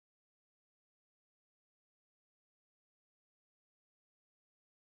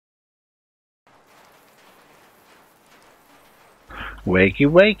Wakey,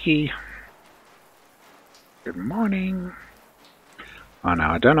 wakey. Good morning. Oh no,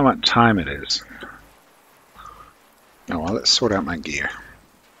 I don't know what time it is. Oh well, let's sort out my gear.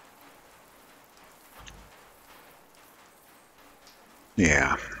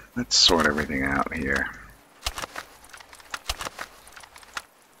 Yeah, let's sort everything out here.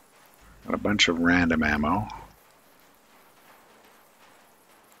 Got a bunch of random ammo.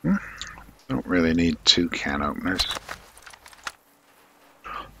 Don't really need 2 can openers.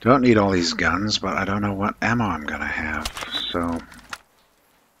 Don't need all these guns, but I don't know what ammo I'm gonna have, so...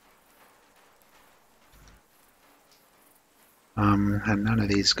 and none of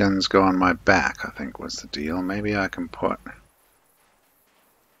these guns go on my back, I think was the deal. Maybe I can put...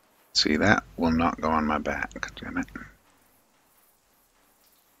 See, that will not go on my back, damn it.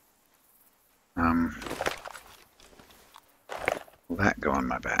 Will that go on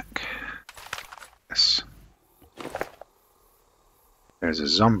my back? Yes. There's a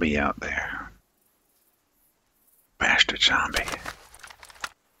zombie out there. Bastard zombie.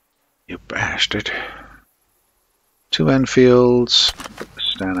 You bastard. 2 Enfields. Put the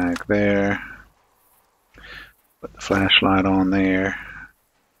Stanag there. Put the flashlight on there.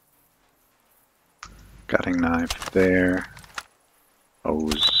 Cutting knife there.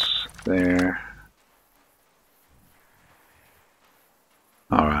 Hose there.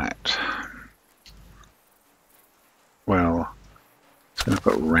 Alright. Well, it's going to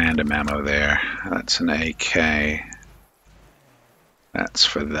put random ammo there. That's an AK. That's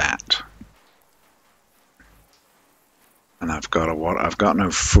for that. And I've got I've got no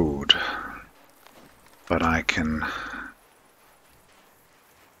food, but I can.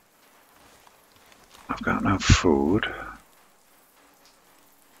 I've got no food.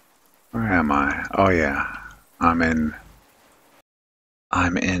 Where am I? Oh yeah, I'm in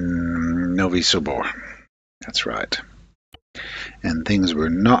Novi Sobor. That's right. And things were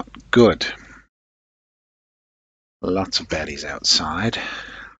not good. Lots of baddies outside.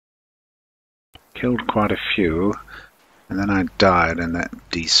 Killed quite a few. And then I died and that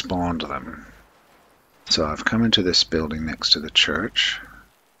despawned them. So I've come into this building next to the church.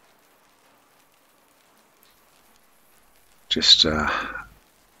 Just,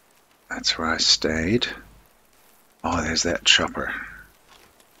 that's where I stayed. Oh, there's that chopper.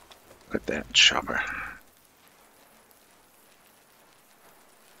 Look at that chopper.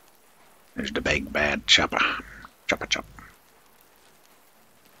 There's the big bad chopper. Chopper chop.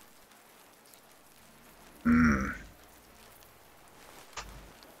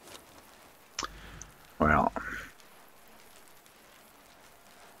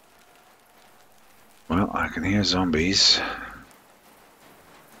 Well, I can hear zombies.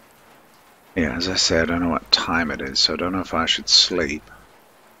 Yeah, as I said, I don't know what time it is, so I don't know if I should sleep.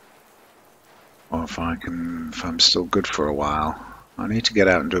 Or if I'm still good for a while. I need to get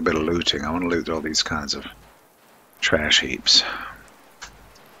out and do a bit of looting. I want to loot all these kinds of trash heaps.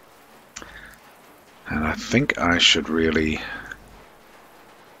 And I think I should really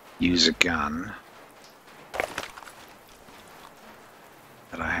use a gun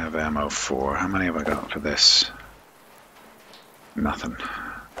that I have ammo for. How many have I got for this? Nothing.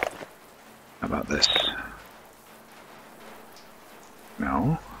 How about this?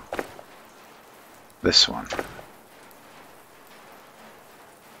 No. This one.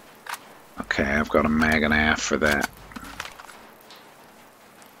 Okay, I've got a mag and a half for that.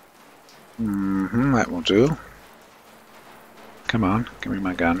 That will do. Come on, give me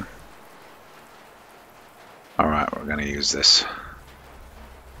my gun. Alright, we're gonna use this.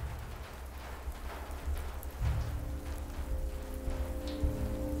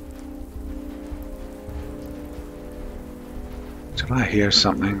 Did I hear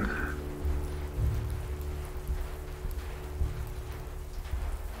something?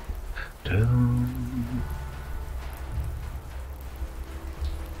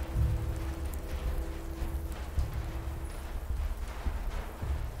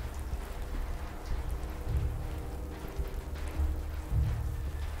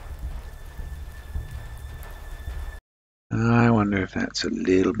 I wonder if that's a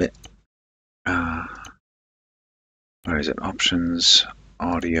little bit, where is it? Options,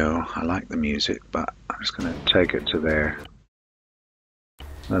 audio. I like the music, but I'm just going to take it to there.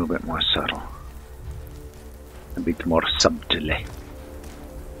 A little bit more subtle. A bit more subtly.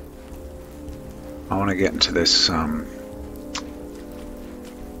 I want to get into this,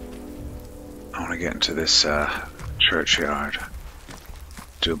 churchyard.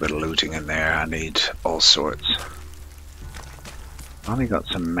 Do a bit of looting in there. I need all sorts. I only got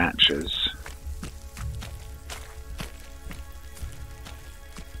some matches.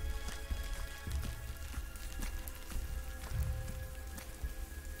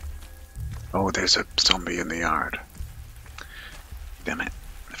 Oh, there's a zombie in the yard. Damn it.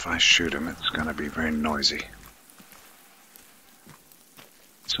 If I shoot him, it's gonna be very noisy.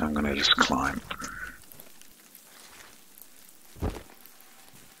 So I'm gonna just climb.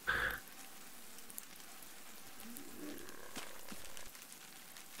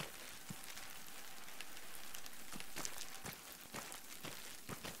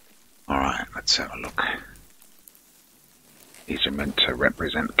 Alright, let's have a look. These are meant to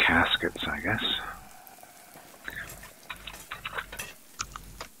represent caskets, I guess.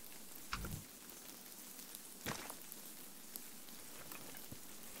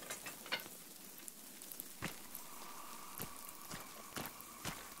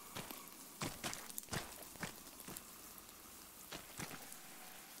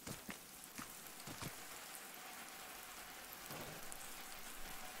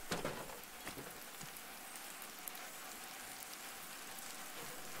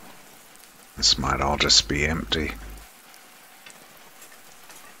 This might all just be empty.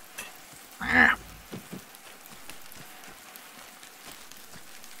 Ah.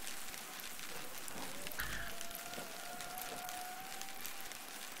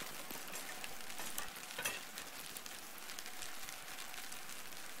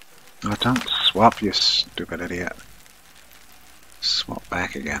 Oh, don't swap, you stupid idiot. Swap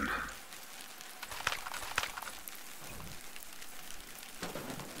back again.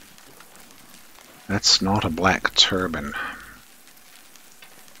 That's not a black turban.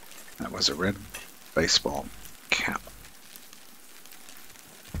 That was a red baseball cap.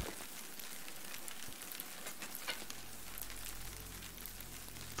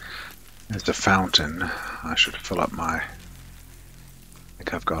 There's the fountain. I should fill up my... I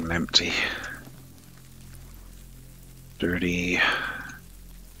think I've got an empty. Dirty.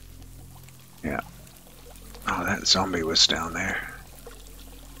 Yeah. Oh, that zombie was down there.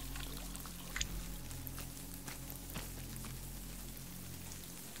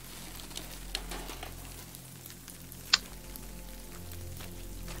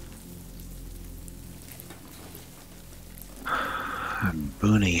 A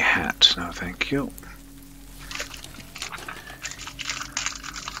boonie hat, no thank you.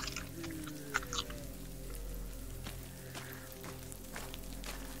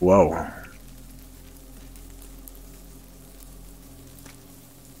 Whoa.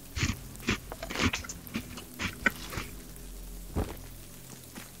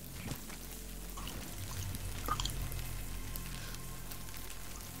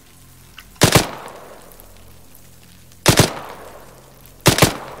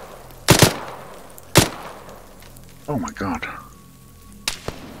 Oh my god.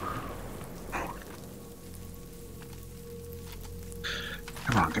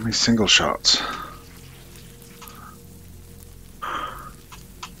 Come on, give me single shots.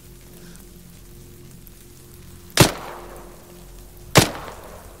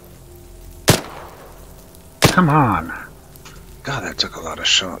 Come on. God, that took a lot of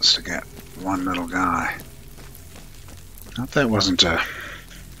shots to get one little guy. Hope that wasn't a...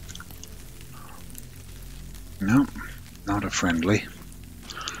 Nope, not a friendly.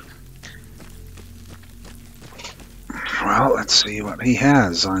 Well, let's see what he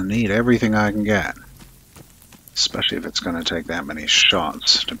has. I need everything I can get. Especially if it's going to take that many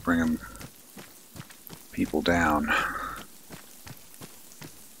shots to bring him people down.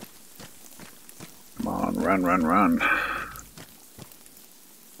 Come on, run, run, run.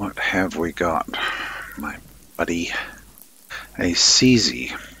 What have we got, my buddy? A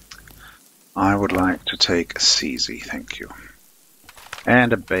CZ. I would like to take a CZ, thank you.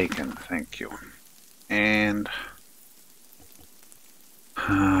 And a bacon, thank you. And...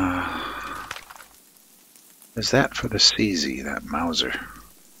 is that for the CZ, that Mauser?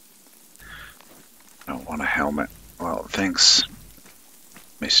 I don't want a helmet. Well, thanks,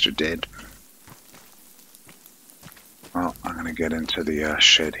 Mr. Dead. Well, I'm going to get into the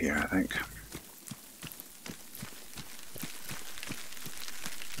shed here, I think.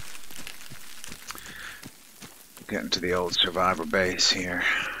 Get into the old survivor base here.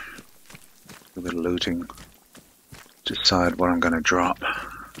 A bit of looting. Decide what I'm going to drop.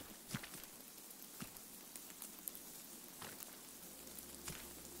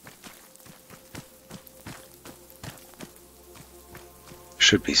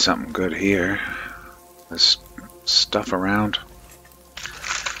 Should be something good here. There's stuff around.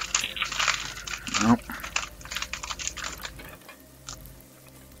 Nope.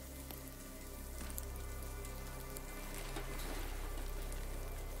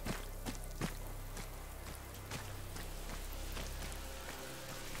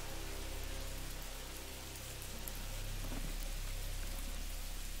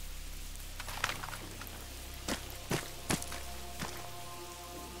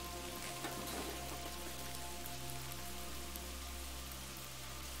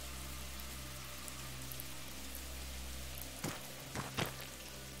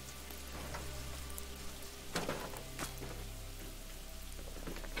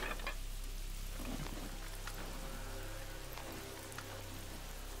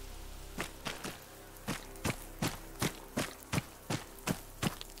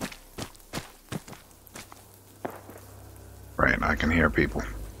 can hear people.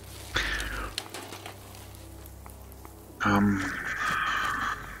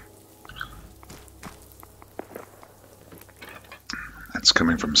 That's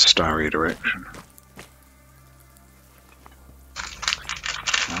coming from starry direction.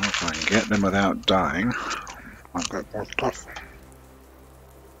 Well, if I can get them without dying, I've got more stuff.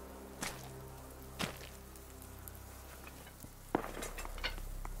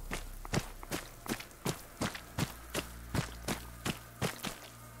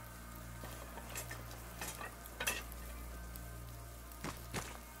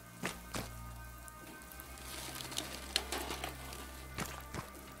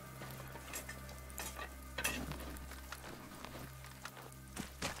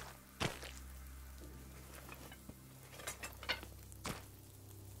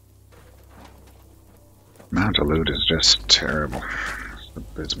 Amount of loot is just terrible. It's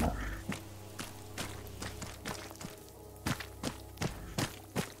abysmal.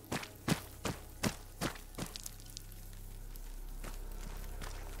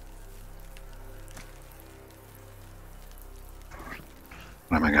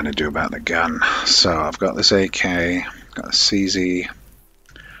 What am I going to do about the gun? So I've got this AK, got a CZ.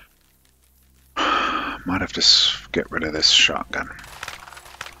 Might have to get rid of this shotgun.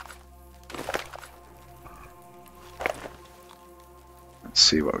 Let's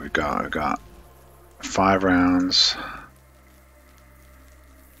see what we've got. We've got 5 rounds.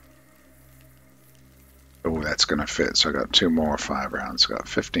 Oh, that's going to fit. So I got 2 more 5 rounds. I got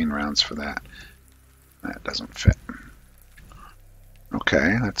 15 rounds for that. That doesn't fit.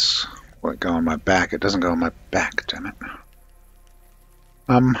 Okay, that's what go on my back. It doesn't go on my back, damn it.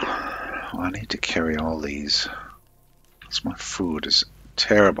 Well, I need to carry all these. Because my food is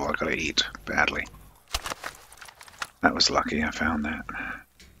terrible. I gotta eat badly. That was lucky I found that.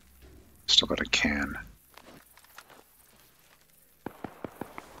 Still got a can.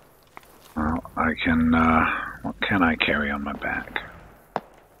 Well, I can, what can I carry on my back?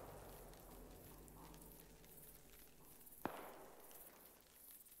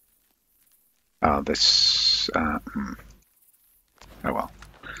 Oh, this, oh well.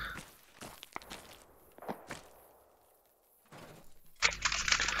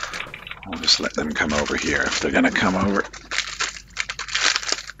 I'll just let them come over here if they're gonna come over.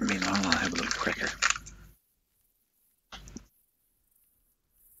 Meanwhile, I'll have a little cracker.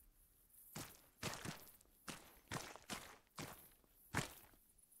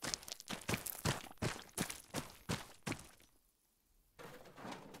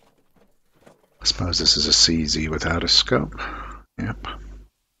 I suppose this is a CZ without a scope. Yep.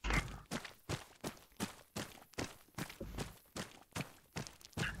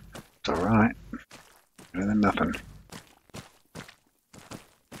 It's alright. Better than nothing.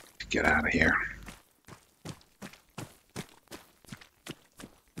 Get out of here.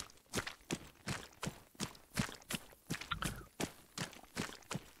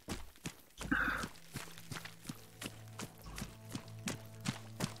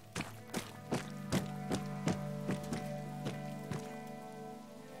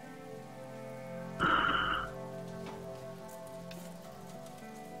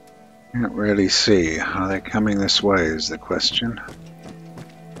 Can't really see. Are they coming this way is the question.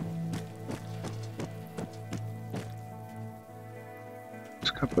 There's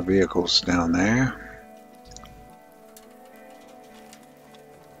a couple of vehicles down there.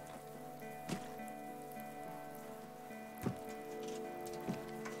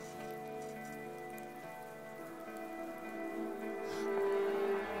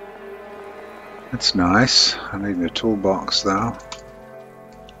 That's nice. I need a toolbox though.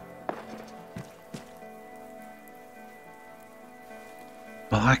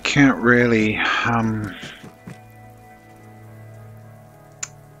 Well, I can't really,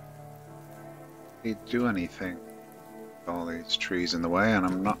 do anything with all these trees in the way, and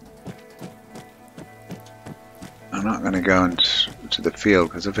I'm not going to go into the field,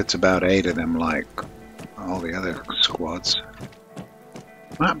 because if it's about 8 of them like all the other squads,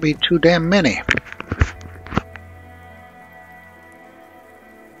 might be too damn many.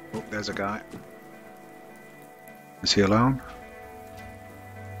 Oh, there's a guy. Is he alone?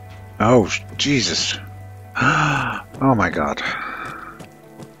 Oh, Jesus. Oh my God.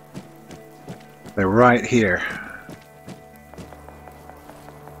 They're right here.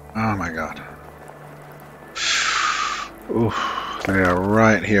 Oh my God. Ooh, they are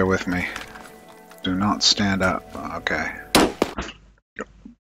right here with me. Do not stand up. Okay.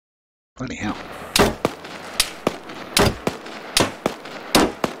 Bloody hell.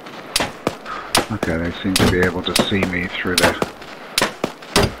 Okay, they seem to be able to see me through the...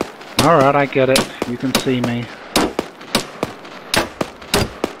 Alright, I get it. You can see me.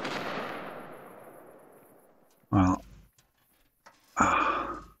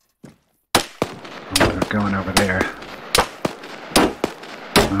 going over there.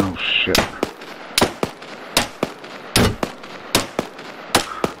 Oh shit.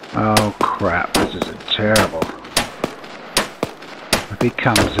 Oh crap, this is terrible. If he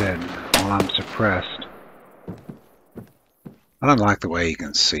comes in while I'm suppressed. I don't like the way he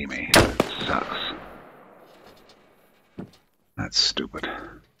can see me. It sucks. That's stupid.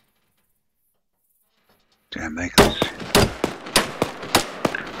 Damn, they can see.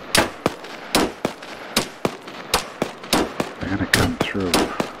 They're gonna come through.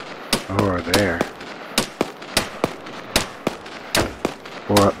 Or there.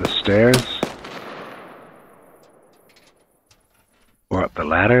 Or up the stairs. Or up the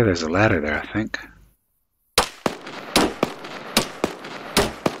ladder. There's a ladder there, I think.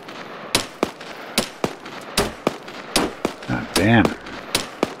 God damn.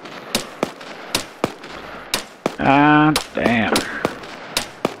 Ah, damn.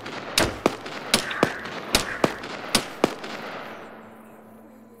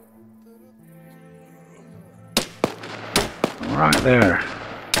 Right there.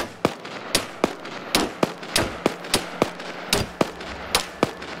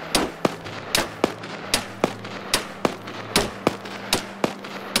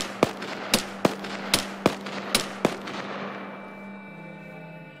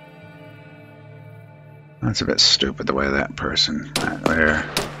 That's a bit stupid the way that person back there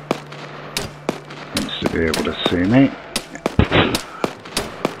seems to be able to see me.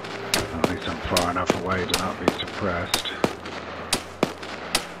 At least I'm far enough away to not be suppressed.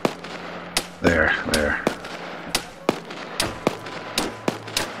 There.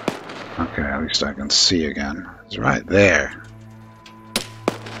 Okay, at least I can see again. It's right there.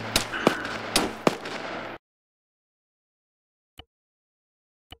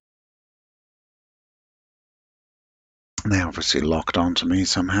 They obviously locked onto me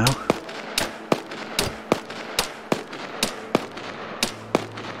somehow.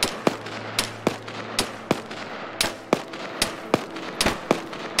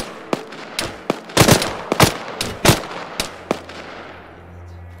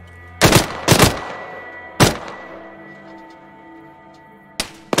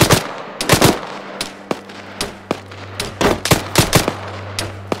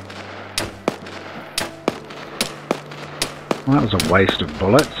 Well, that was a waste of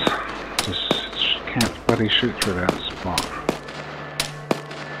bullets. Just can't bloody shoot through that spot.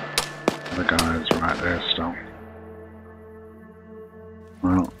 The guy's right there still.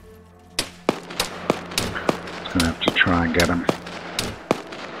 Well, just gonna have to try and get him.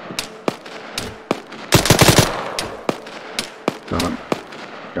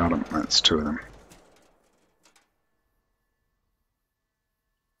 Got him. That's two of them.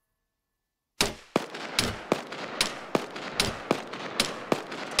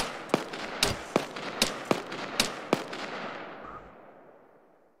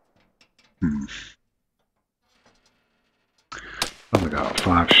 Probably got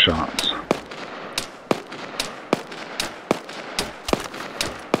 5 shots.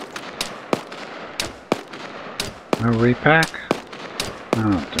 No repack?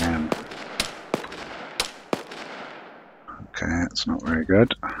 Oh, damn. Okay, that's not very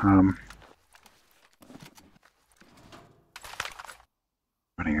good.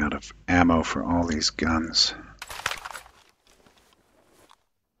 Running out of ammo for all these guns.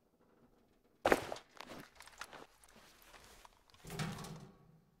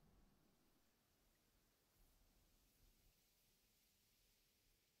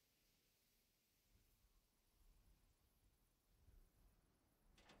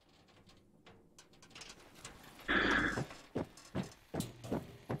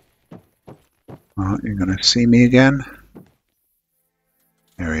 Oh, you're gonna see me again?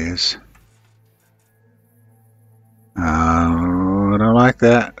 There he is. Oh, I don't like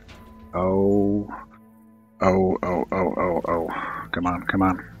that. Oh. Come on.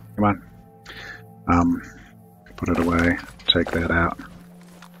 Put it away. Take that out.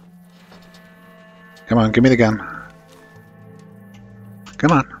 Come on, give me the gun.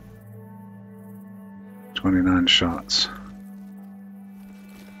 Come on. 29 shots.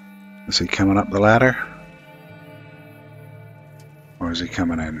 Is he coming up the ladder? Or is he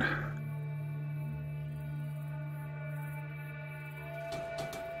coming in?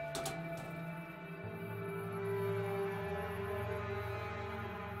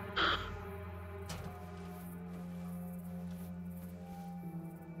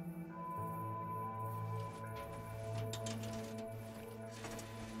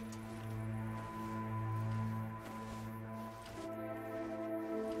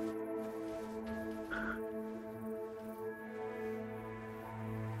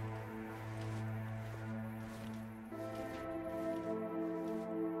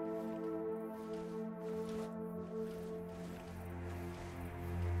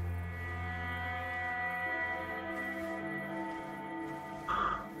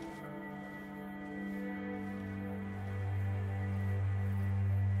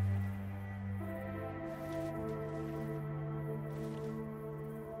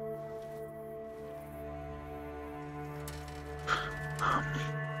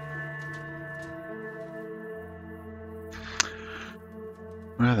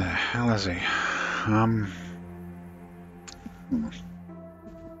 Where the hell is he?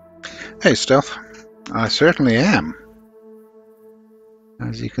 Hey, Stealth. I certainly am.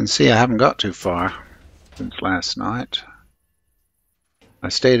 As you can see, I haven't got too far since last night. I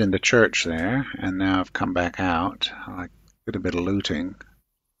stayed in the church there, and now I've come back out. I did a bit of looting,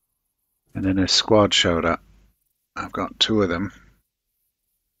 and then a squad showed up. I've got two of them,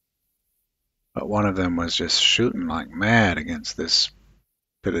 but one of them was just shooting like mad against this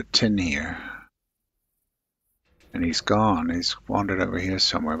bit of tin here. And he's gone. He's wandered over here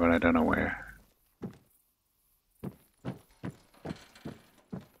somewhere, but I don't know where.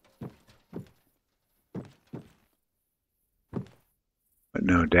 But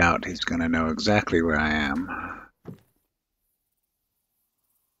no doubt he's going to know exactly where I am.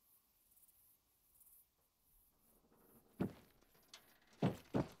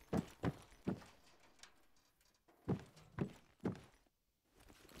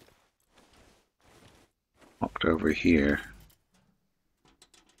 Walked over here.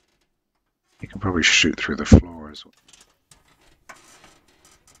 You can probably shoot through the floors.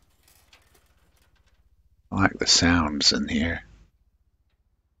 I like the sounds in here.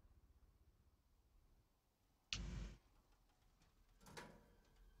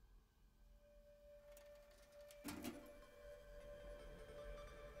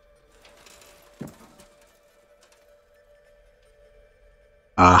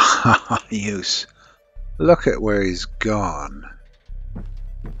 Ah, use. Look at where he's gone.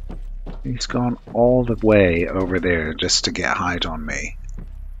 He's gone all the way over there just to get height on me.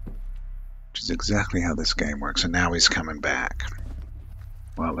 Which is exactly how this game works, and now he's coming back.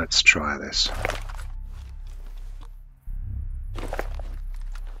 Well, let's try this.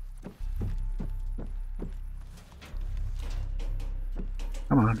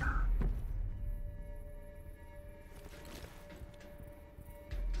 Come on.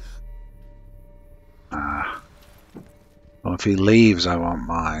 Well, if he leaves, I won't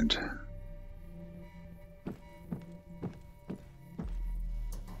mind.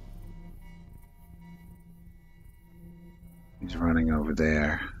 He's running over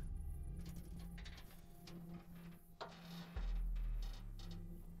there.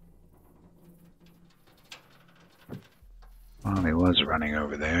 Well, he was running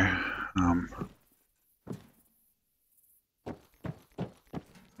over there.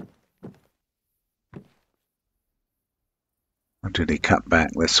 Or did he cut back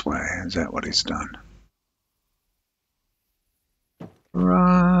this way? Is that what he's done?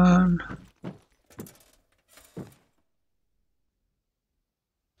 Run!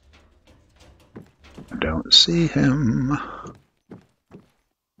 I don't see him.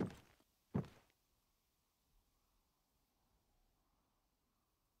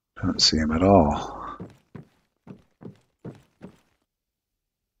 Don't see him at all.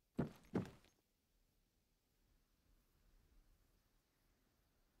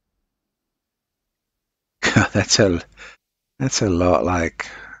 That's a lot like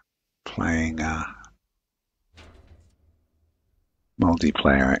playing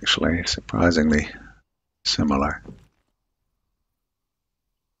multiplayer, actually. Surprisingly similar.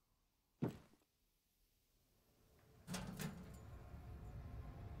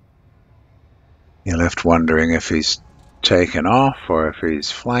 You're left wondering if he's taken off or if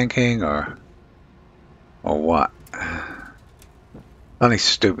he's flanking or what.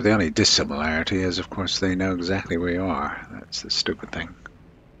 The only dissimilarity is, of course, they know exactly where you are. That's the stupid thing.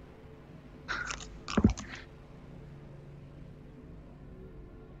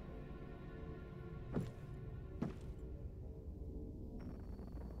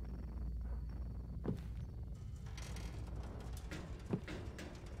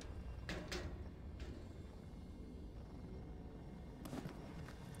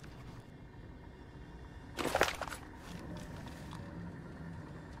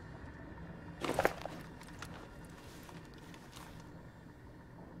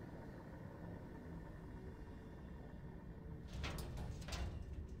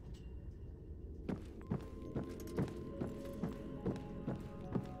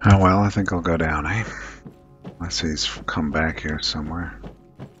 Oh well, I think I'll go down, eh? Unless he's come back here somewhere.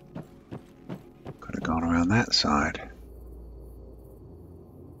 Could have gone around that side.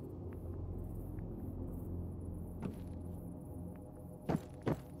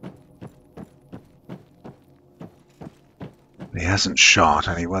 He hasn't shot,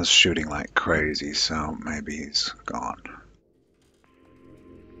 and he was shooting like crazy, so maybe he's gone.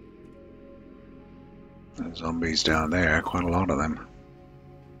 There's zombies down there, quite a lot of them.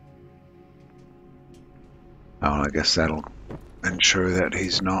 Oh, I guess that'll ensure that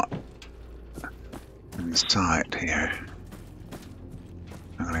he's not in sight here.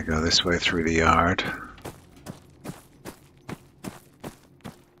 I'm gonna go this way through the yard.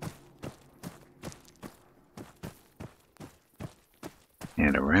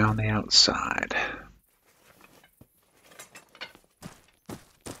 And around the outside.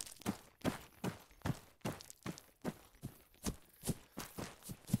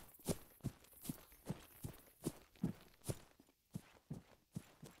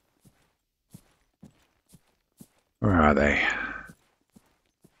 Where are they?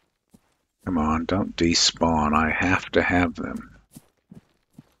 Come on, don't despawn. I have to have them.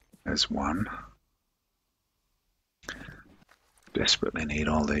 There's one. Desperately need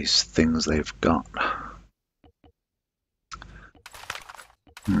all these things they've got.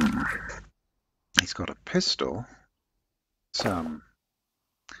 He's got a pistol.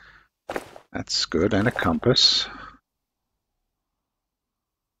 That's good, and a compass.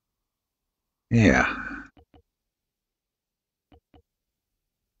 Yeah.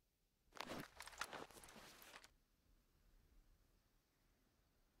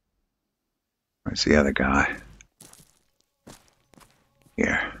 Where's the other guy?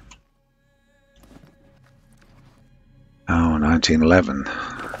 Here. Oh, 1911.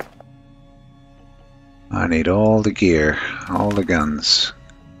 I need all the gear, all the guns.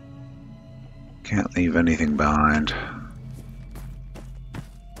 Can't leave anything behind.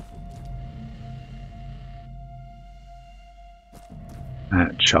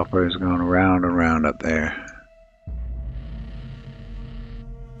 That chopper is going round and round up there.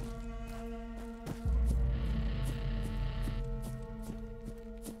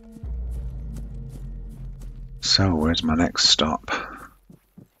 So, where's my next stop?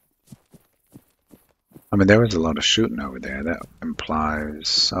 I mean, there was a lot of shooting over there. That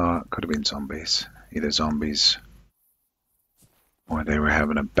implies... it could have been zombies. Either zombies or they were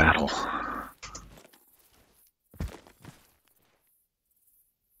having a battle.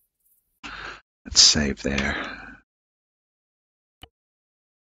 Let's save there.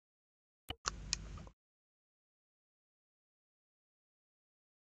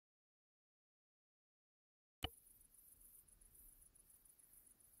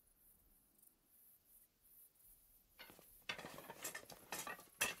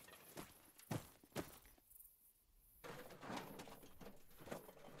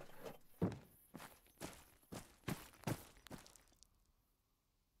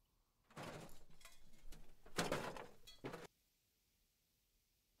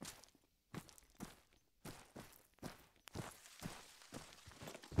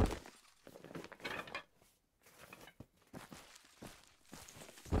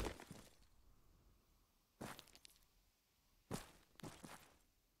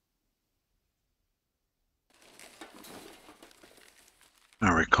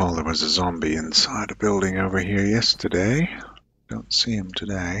 I recall there was a zombie inside a building over here yesterday. Don't see him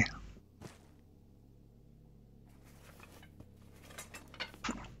today.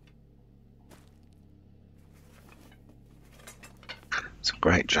 It's a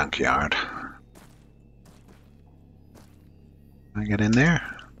great junkyard. Can I get in there?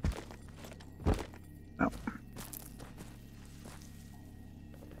 No.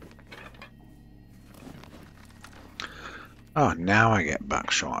 Oh, now I get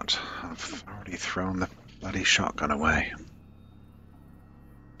buckshot. I've already thrown the bloody shotgun away.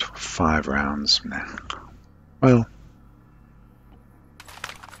 5 rounds now. Well,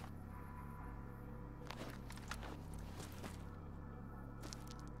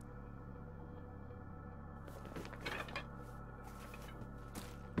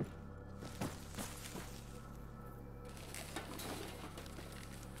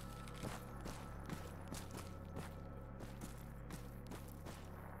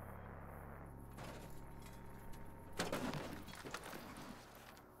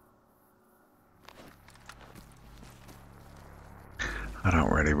 I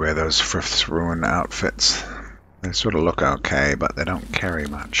don't really wear those Fifth Ruin outfits. They sort of look okay, but they don't carry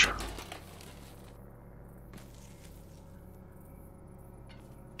much.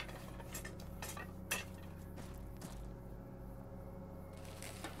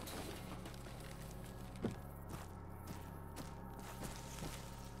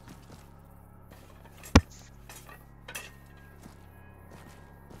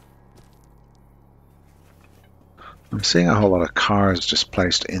 I'm seeing a whole lot of cars just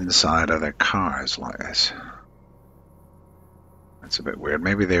placed inside other cars like this. That's a bit weird.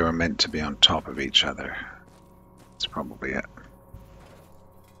 Maybe they were meant to be on top of each other. That's probably it.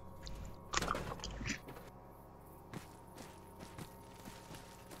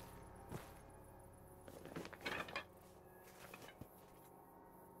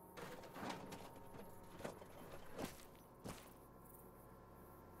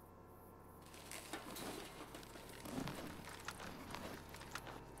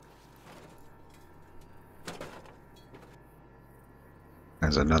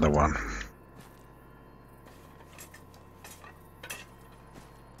 There's another one.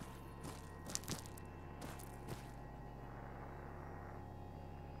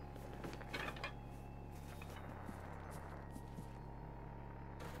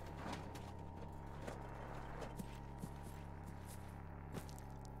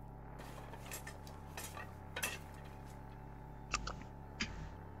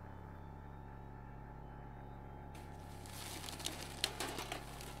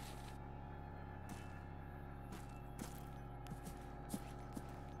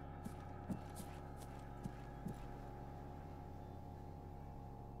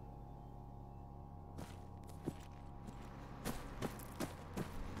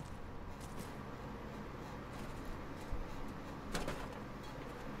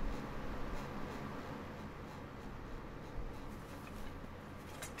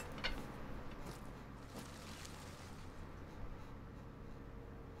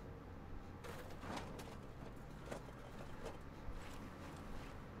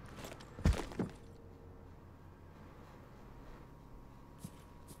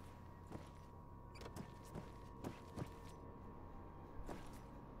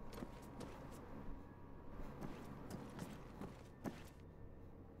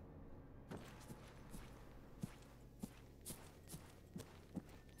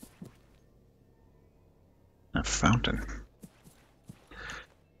 A fountain.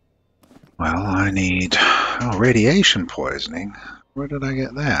 Well, I need... Oh, radiation poisoning. Where did I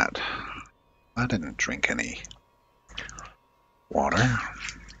get that? I didn't drink any water.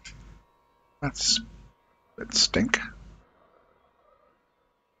 That's a bit stink.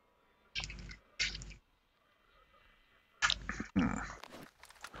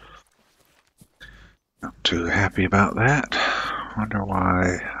 Not too happy about that. Wonder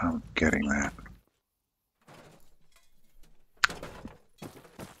why I'm getting that.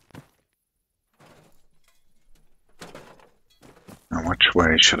 Now, which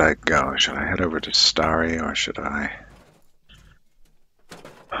way should I go? Should I head over to Starry or should I...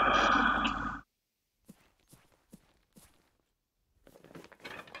 I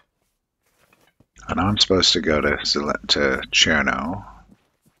know I'm supposed to go to Cherno,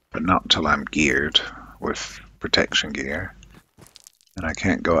 but not till I'm geared with protection gear. And I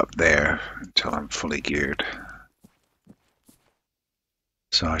can't go up there until I'm fully geared.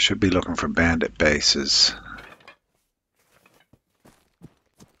 So I should be looking for bandit bases.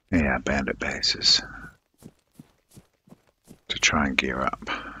 Yeah, bandit bases. To try and gear up.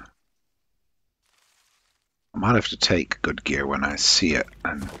 I might have to take good gear when I see it,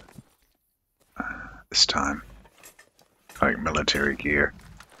 and this time. Like military gear.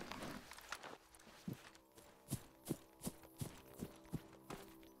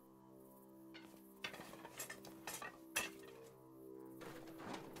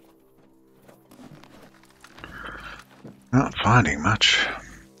 Not finding much.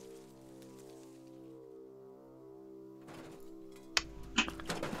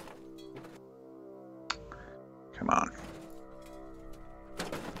 Come on.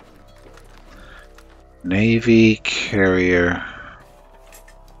 Navy carrier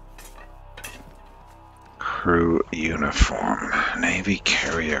crew uniform. Navy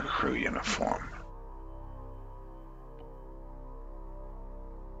carrier crew uniform.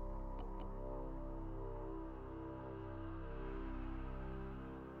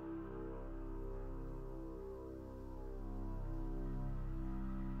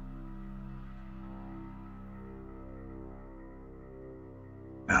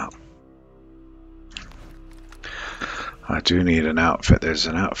 Now, I do need an outfit. There's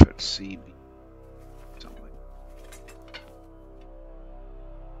an outfit CB something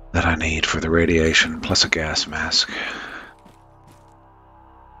that I need for the radiation, plus a gas mask.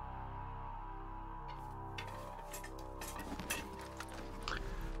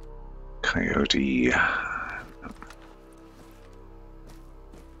 Coyote.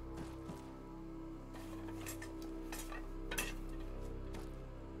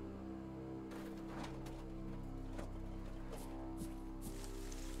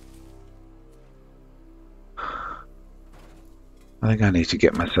 I think I need to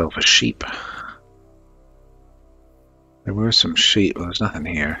get myself a sheep. There were some sheep. Well, there's nothing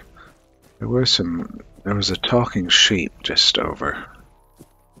here. There was a talking sheep just over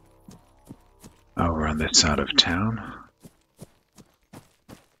on this side of town.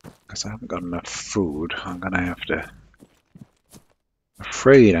 Because I haven't got enough food.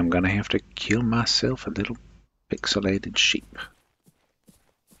 Afraid I'm gonna have to kill myself a little pixelated sheep.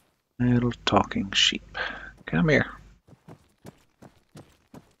 A little talking sheep. Come here.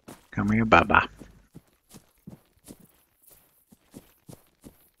 Come here, Baba.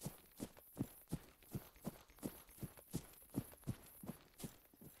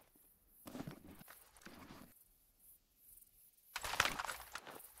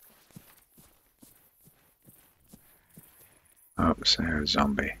 Oops, there's a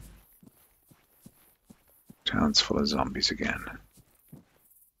zombie. Town's full of zombies again.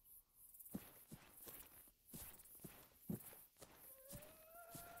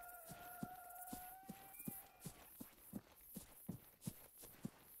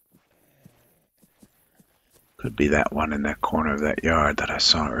 Could be that one in that corner of that yard that I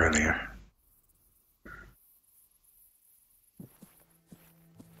saw earlier.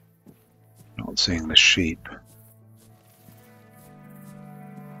 Not seeing the sheep.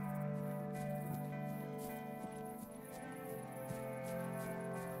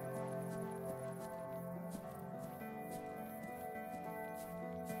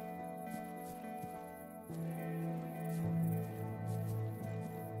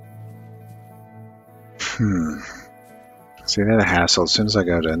 See, they're the hassle. As soon as I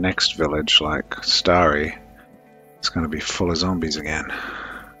go to the next village, like Starry, it's going to be full of zombies again.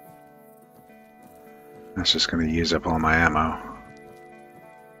 That's just going to use up all my ammo.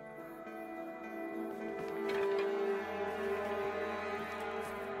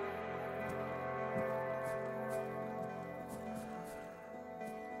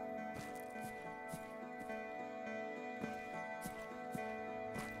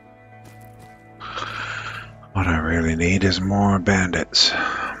 What I really need is more bandits.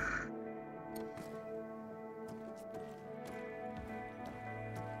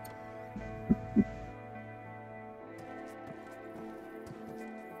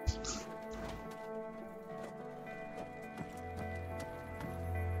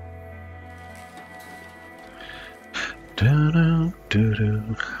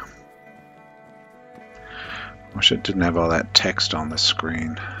 Wish it didn't have all that text on the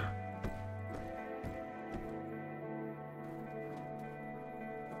screen.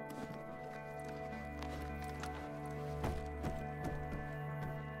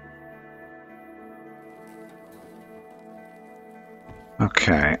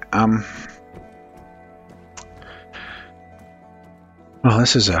 Okay, well,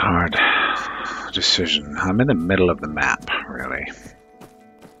 this is a hard decision. I'm in the middle of the map, really.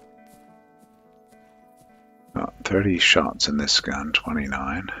 Got 30 shots in this gun,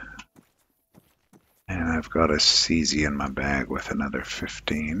 29. And I've got a CZ in my bag with another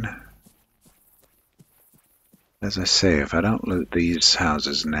 15. As I say, if I don't loot these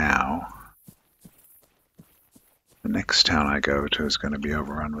houses now, the next town I go to is going to be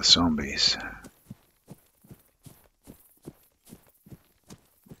overrun with zombies.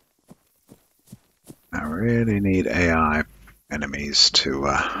 I really need AI enemies to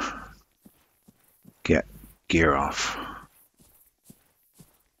get gear off,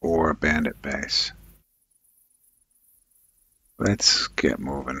 or a bandit base. Let's get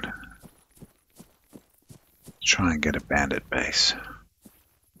moving. Let's try and get a bandit base.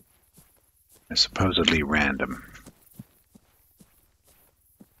 They're supposedly random.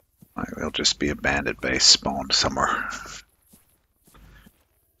 Like they'll just be a bandit base spawned somewhere.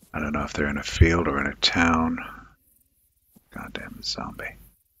 I don't know if they're in a field or in a town. Goddamn zombie.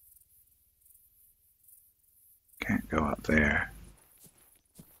 Can't go up there.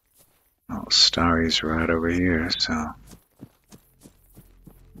 Oh, Starry's right over here, so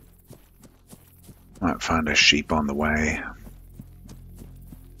might find a sheep on the way.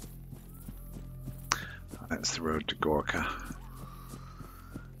 Oh, that's the road to Gorka.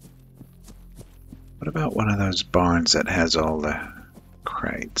 What about one of those barns that has all the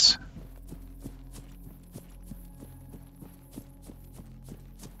crates?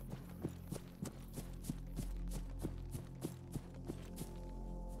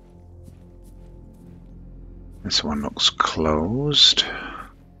 This one looks closed.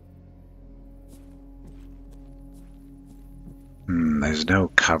 There's no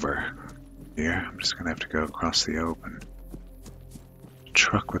cover here. I'm just gonna have to go across the open.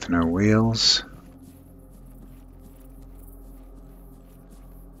 Truck with no wheels.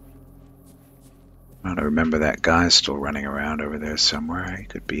 I don't remember that guy still running around over there somewhere. He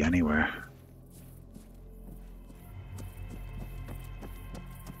could be anywhere.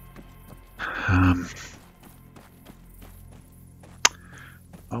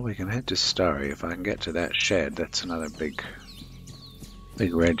 Well, we can head to Starry. If I can get to that shed, that's another big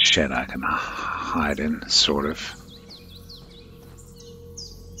red shed I can hide in, sort of.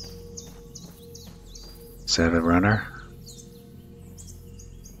 Is that a runner?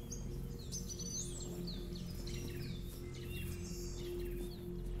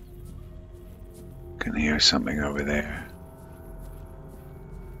 Can hear something over there.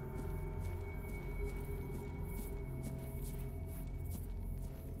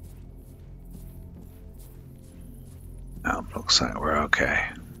 Oh, looks like we're okay.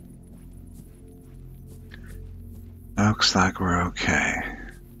 Looks like we're okay.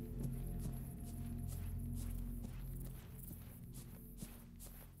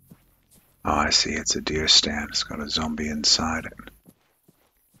 Oh, I see. It's a deer stand. It's got a zombie inside it.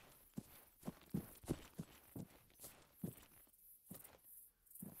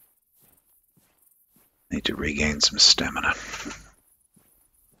 Need to regain some stamina.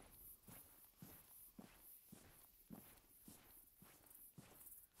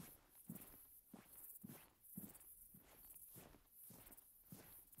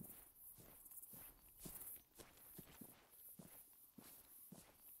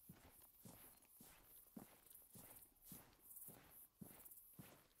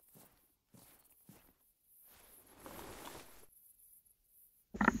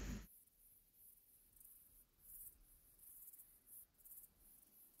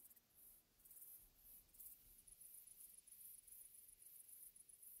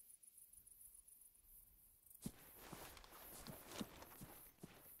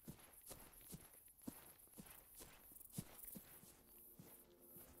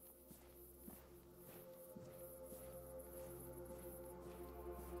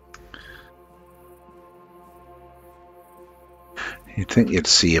 You'd think you'd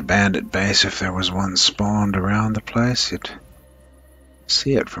see a bandit base if there was one spawned around the place. You'd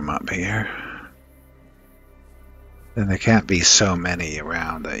see it from up here. Then there can't be so many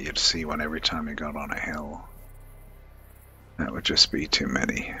around that you'd see one every time you got on a hill. That would just be too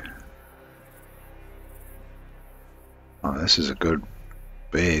many. Oh, this is a good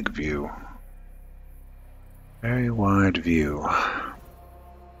big view. Very wide view.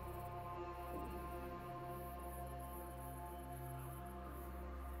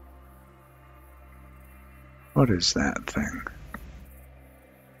 What is that thing?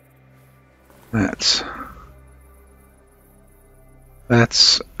 That's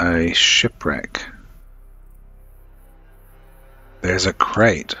a shipwreck. There's a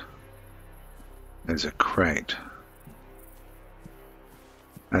crate. There's a crate.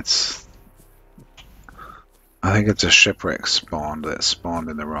 I think it's a shipwreck spawned that spawned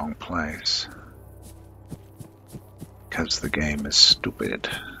in the wrong place. Because the game is stupid.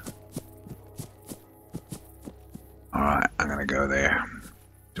 Alright, I'm gonna go there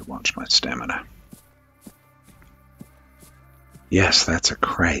to watch my stamina. Yes, that's a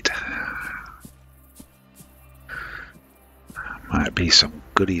crate. Might be some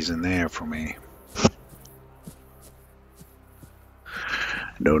goodies in there for me.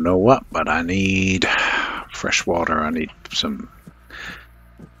 Don't know what, but I need fresh water. I need some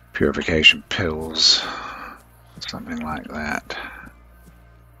purification pills. Something like that.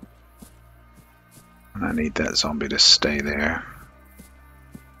 And I need that zombie to stay there.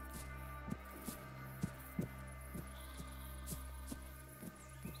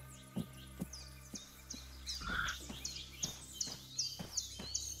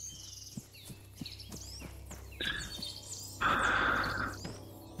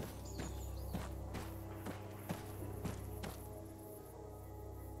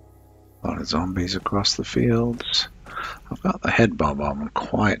 A lot of zombies across the fields. I've got the head bob on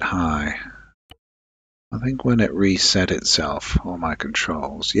quite high. I think when it reset itself, all my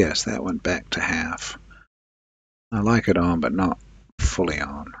controls, yes, that went back to half. I like it on, but not fully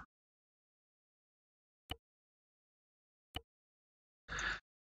on.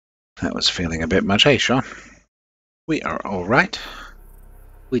 That was feeling a bit much. Hey, Sean. We are all right.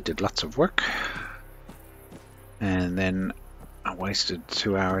 We did lots of work. And then I wasted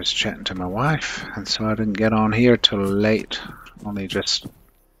 2 hours chatting to my wife, and so I didn't get on here till late. Only just,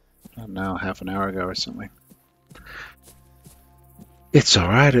 I don't know, half an hour ago or something. It's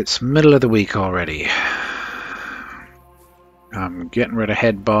alright, it's middle of the week already. I'm getting rid of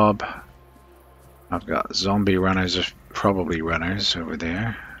head bob. I've got zombie runners, probably runners over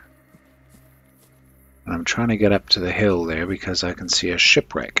there. And I'm trying to get up to the hill there because I can see a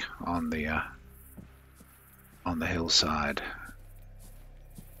shipwreck on the hillside.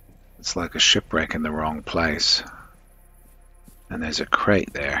 It's like a shipwreck in the wrong place. And there's a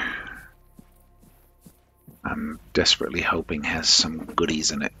crate there. I'm desperately hoping has some goodies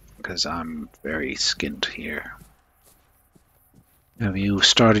in it because I'm very skint here. Have you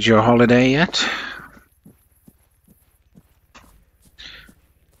started your holiday yet?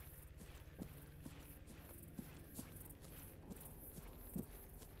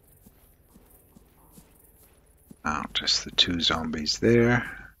 Oh, just the 2 zombies there.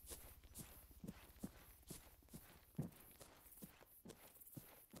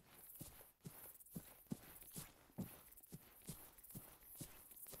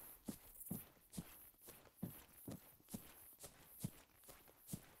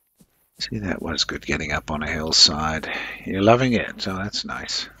 See, that was good getting up on a hillside. You're loving it, so that's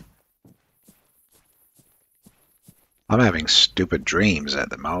nice. I'm having stupid dreams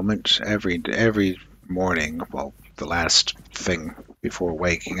at the moment. Every morning, well, the last thing before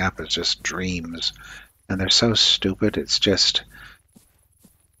waking up is just dreams. And they're so stupid, it's just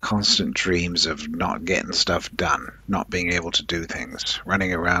constant dreams of not getting stuff done, not being able to do things,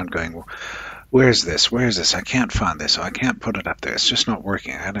 running around going, where's this? Where's this? I can't find this. I can't put it up there. It's just not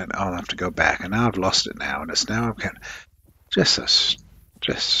working. I'll have to go back. And now I've lost it now. And it's now just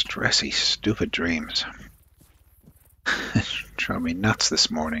stressy, stupid dreams. Drove me nuts this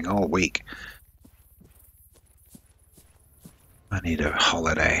morning, all week. I need a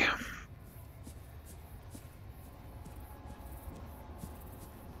holiday.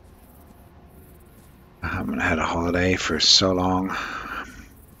 I haven't had a holiday for so long.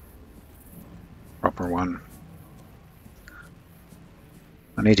 Proper one.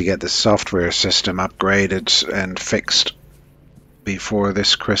 I need to get the software system upgraded and fixed before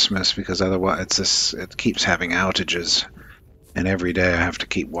this Christmas, because otherwise it keeps having outages, and every day I have to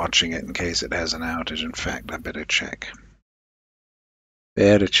keep watching it in case it has an outage. In fact, I better check.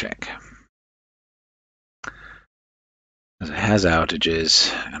 Because it has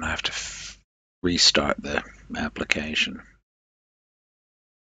outages, and I have to restart the application.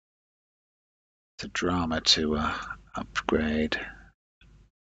 It's a drama to upgrade.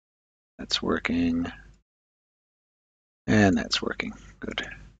 That's working. And that's working. Good.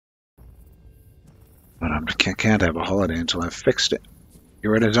 But I can't have a holiday until I've fixed it.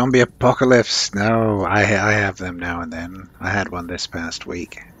 You're in a zombie apocalypse. No, I have them now and then. I had one this past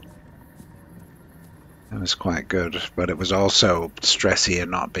week. It was quite good, but it was also stressy and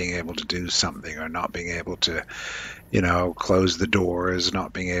not being able to do something, or not being able to, close the doors,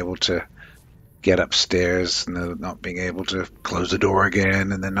 not being able to get upstairs, and not being able to close the door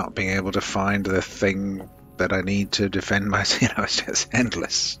again, and then not being able to find the thing that I need to defend myself. It's just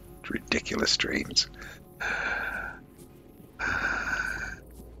endless, ridiculous dreams.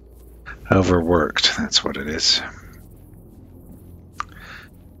 Overworked, that's what it is.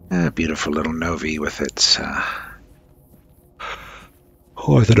 A beautiful little Novi with its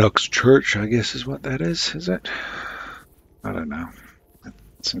Orthodox church, I guess is what that is it? I don't know.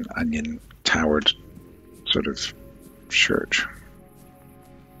 It's an onion-towered sort of church.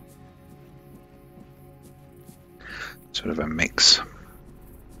 Sort of a mix.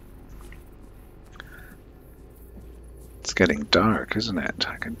 It's getting dark, isn't it?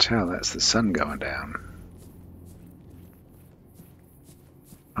 I can tell that's the sun going down.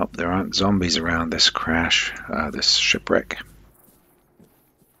 Hope there aren't zombies around this crash, this shipwreck.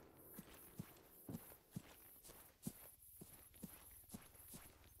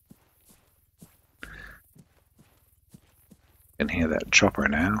 Can hear that chopper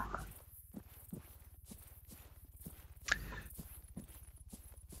now.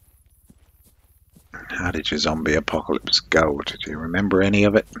 How did your zombie apocalypse go? Did you remember any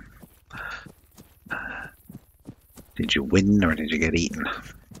of it? Did you win or did you get eaten?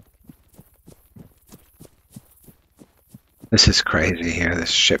 This is crazy here,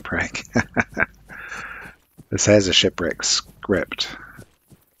 this shipwreck. This has a shipwreck script,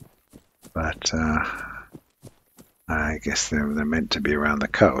 but I guess they're meant to be around the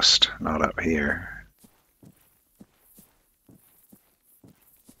coast, not up here.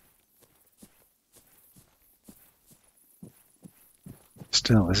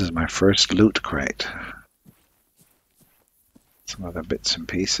 Still, this is my first loot crate. Some other bits and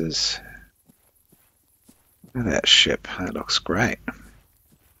pieces. Look at that ship, that looks great.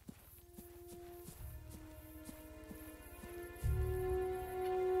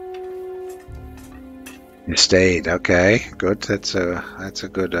 You stayed, okay, good. That's a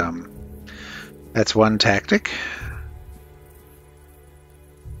good that's one tactic.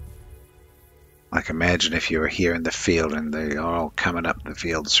 Like, imagine if you were here in the field and they are all coming up the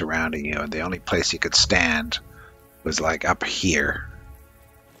field surrounding you, and the only place you could stand was like up here.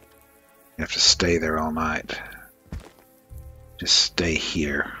 You have to stay there all night. Just stay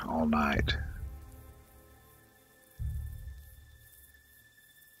here all night.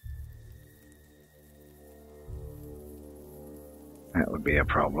 That would be a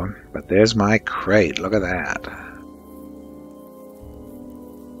problem. But there's my crate. Look at that.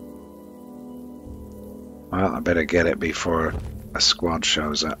 Well, I better get it before a squad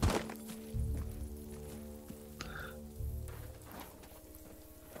shows up.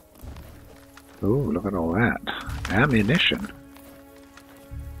 Ooh, look at all that. Ammunition.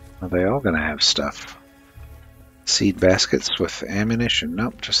 Are they all going to have stuff? Seed baskets with ammunition?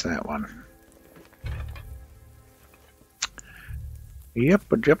 Nope, just that one. Yep,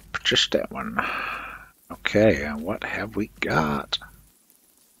 just that one. Okay, and what have we got?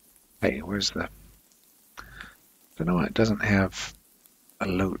 Hey, where's the... don't know why it doesn't have a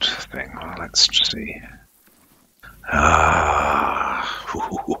loot thing. Well, let's see. Ah,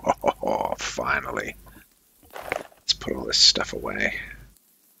 finally. Let's put all this stuff away.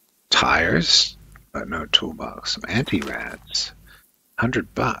 Tires, but no toolbox. Some anti-rads.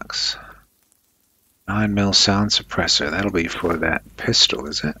 $100. 9mm sound suppressor. That'll be for that pistol,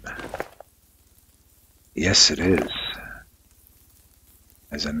 is it? Yes, it is.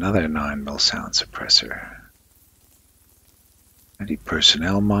 There's another 9mm sound suppressor.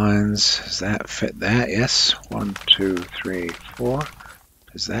 Anti-personnel mines. Does that fit that? Yes. 1, 2, 3, 4.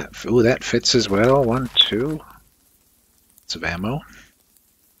 Does that... ooh, that fits as well. 1, 2. Lots of ammo.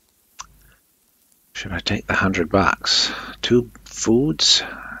 Should I take the $100? 2 foods.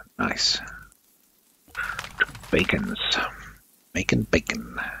 Nice. 2 bacons. Making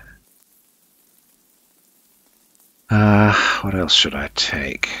bacon. What else should I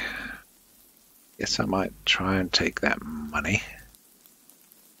take? Guess I might try and take that money.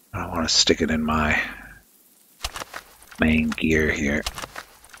 I don't want to stick it in my main gear here.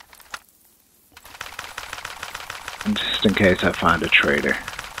 And just in case I find a trader.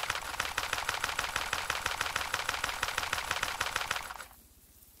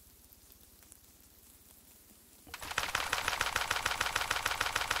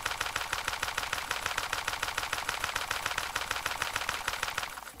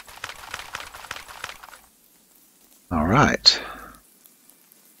 Alright.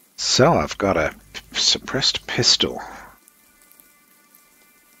 So I've got a suppressed pistol.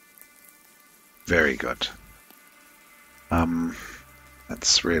 Very good.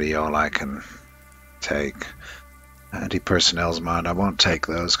 That's really all I can take. Anti-personnel's mine, I won't take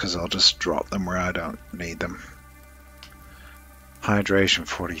those because I'll just drop them where I don't need them. Hydration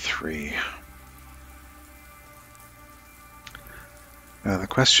 43. Now the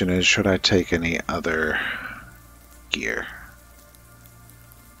question is, should I take any other gear?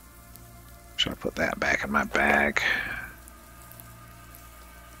 Should I put that back in my bag?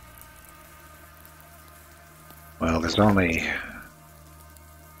 Well, it's only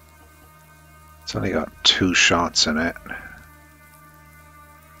got 2 shots in it.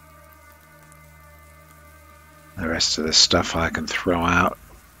 The rest of this stuff I can throw out.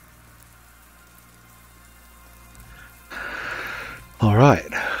 All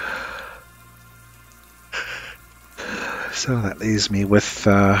right. So that leaves me with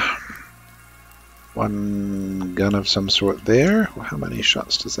 1 gun of some sort there. Well, how many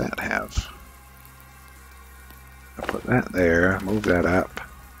shots does that have? I'll put that there, move that up.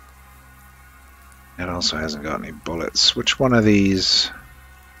 It also hasn't got any bullets. Which one of these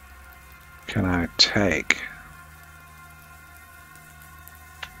can I take?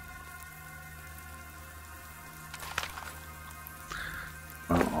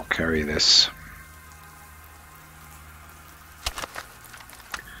 Well, I'll carry this.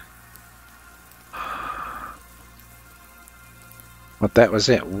 But that was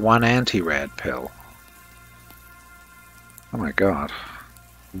it, 1 anti-rad pill. Oh my god,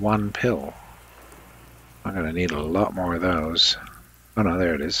 1 pill. I'm gonna need a lot more of those. Oh no,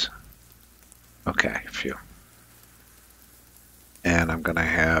 there it is. Okay, phew. And I'm gonna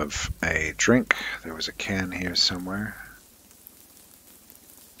have a drink. There was a can here somewhere.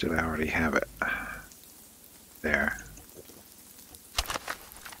 Did I already have it? There.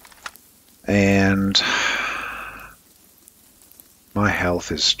 And my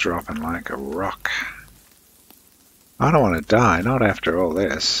health is dropping like a rock. I don't want to die, not after all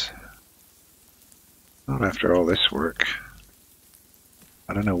this. Not after all this work.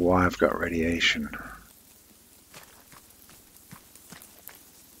 I don't know why I've got radiation.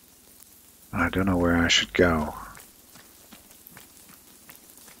 I don't know where I should go.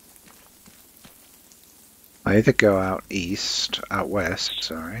 I either go out west,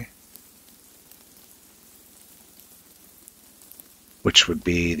 sorry. Which would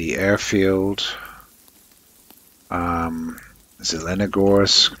be the airfield,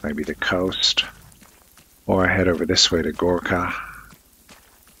 Zelenogorsk, maybe the coast, or I head over this way to Gorka.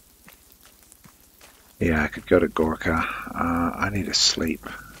 Yeah, I could go to Gorka. I need to sleep.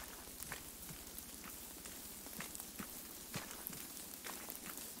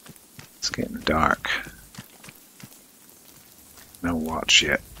 It's getting dark. No watch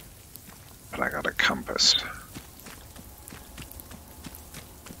yet, but I got a compass.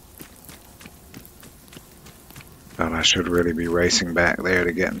 But I should really be racing back there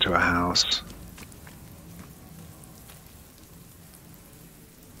to get into a house.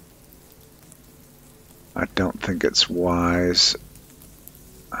 I don't think it's wise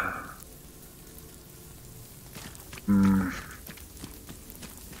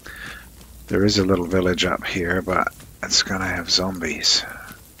There is a little village up here, but it's gonna have zombies.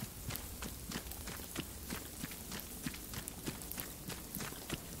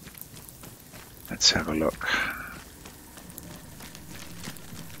 Let's have a look.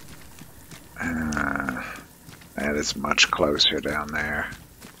 That is much closer down there.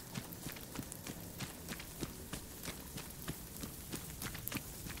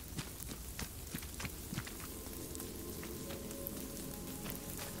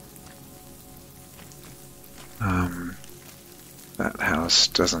 That house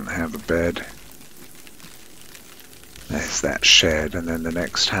doesn't have a bed. There's that shed, and then the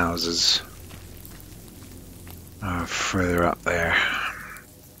next houses are further up there.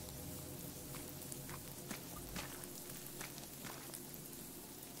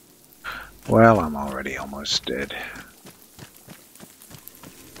 Well, I'm already almost dead.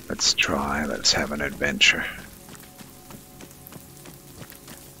 Let's try, let's have an adventure.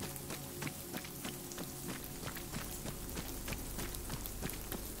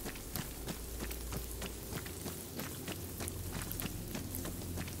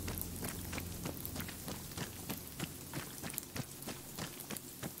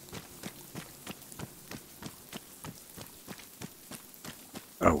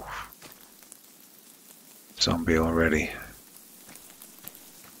 Oh. Zombie already.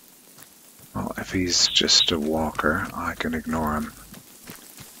 Well, if he's just a walker, I can ignore him.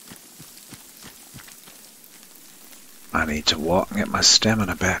 I need to walk and get my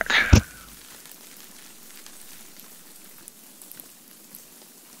stamina back.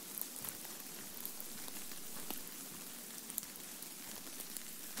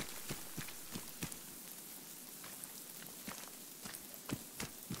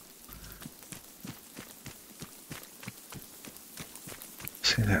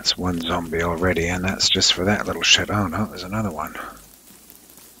 See, that's one zombie already, and that's just for that little shed. Oh no, there's another one.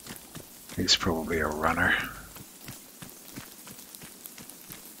 He's probably a runner.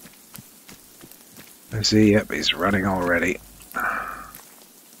 Is he? Yep, he's running already.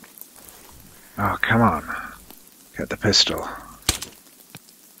 Oh, come on. Get the pistol.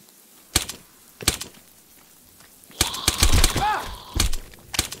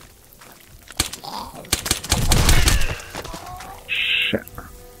 Shit.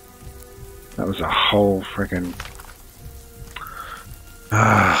 That was a whole friggin'...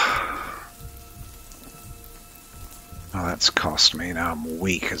 Oh, that's cost me. Now I'm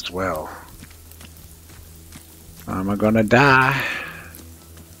weak as well. Am I gonna die?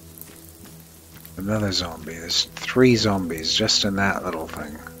 Another zombie. There's 3 zombies just in that little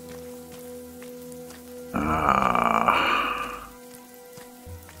thing.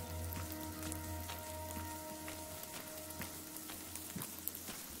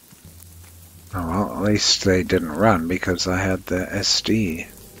 Oh well, at least they didn't run because I had the SD.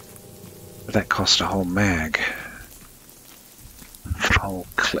 But that cost a whole mag. Whole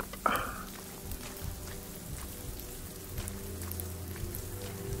clip.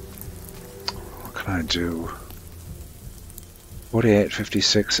 What can I do? 48,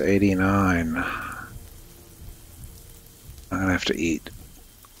 56, 89. I'm gonna have to eat.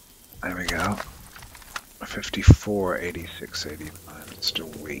 There we go. 54, 86, 89. It's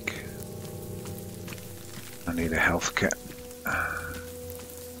still weak. I need a health kit.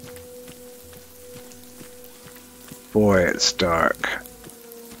 Boy, it's dark.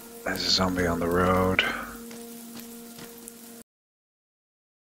 There's a zombie on the road.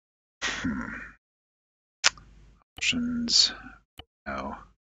 Options. No.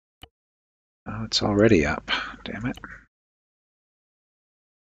 Oh, it's already up. Damn it.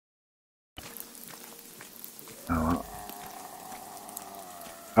 Oh, well.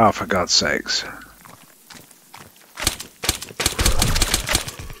 Oh, for God's sakes.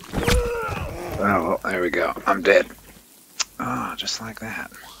 Oh, well, there we go. I'm dead. Oh, just like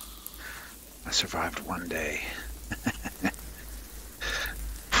that. I survived one day.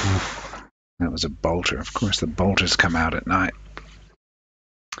 That was a bolter. Of course, the bolters come out at night.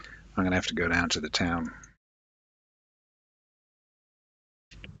 I'm going to have to go down to the town.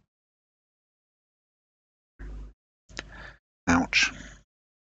 Ouch.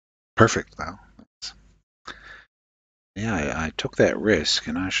 Perfect, though. Yeah, I took that risk,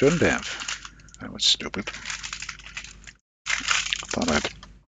 and I shouldn't have. That was stupid. Thought I'd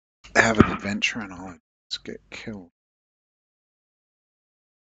have an adventure, and I'll just get killed.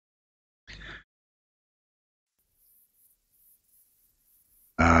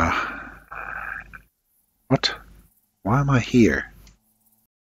 What? Why am I here?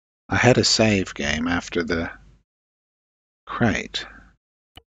 I had a save game after the crate.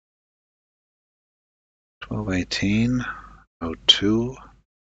 1218, 02.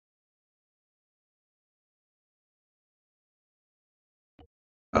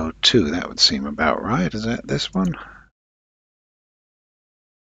 Oh, 02, that would seem about right. Is that this one?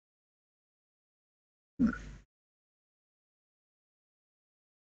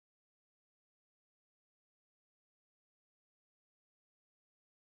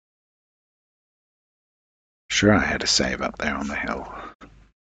 Sure, I had a save up there on the hill.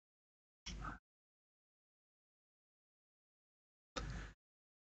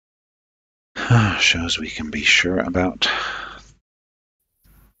 Shows we can be sure about.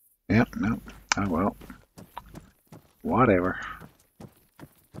 Yep, no. Oh well. Whatever.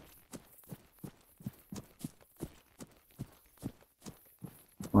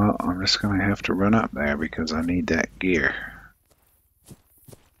 Well, I'm just going to have to run up there because I need that gear.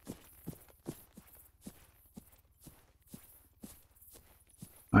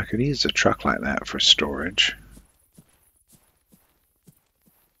 I could use a truck like that for storage.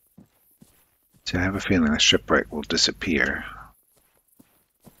 So I have a feeling the shipwreck will disappear.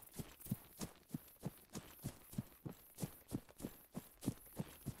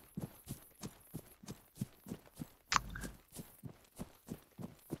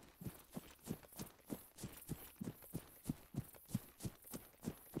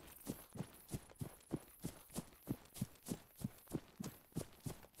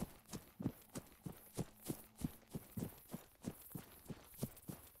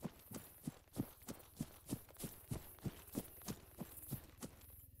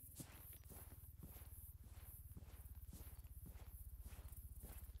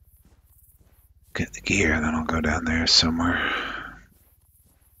 Get the gear, then I'll go down there somewhere.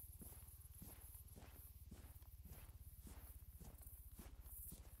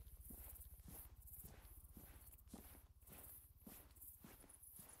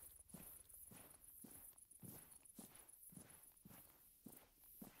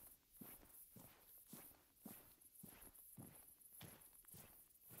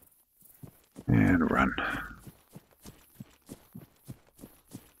 And run.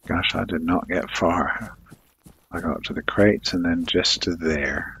 Gosh, I did not get far. I got to the crates and then just to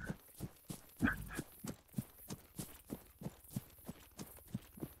there.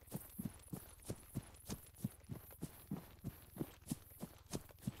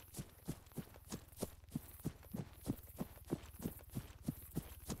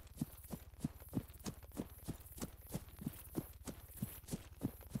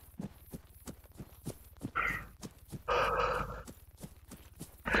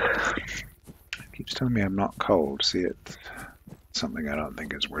 Keeps telling me I'm not cold. See, it's something I don't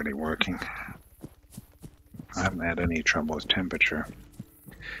think is really working. I haven't had any trouble with temperature.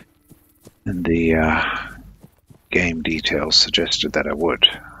 And the game details suggested that I would.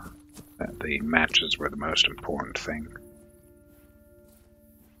 That the matches were the most important thing.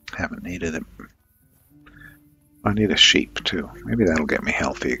 Haven't needed it. I need a sheep too. Maybe that'll get me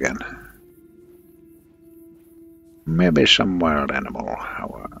healthy again. Maybe some wild animal.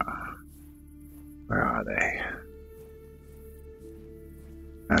 Where are they?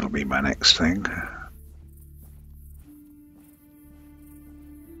 That'll be my next thing.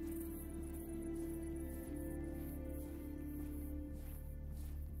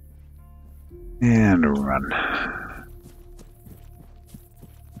 And run.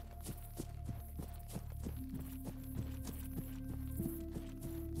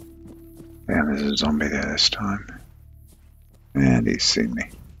 Yeah, there's a zombie there this time. And he's seen me.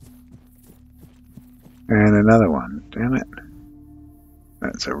 And another one, damn it.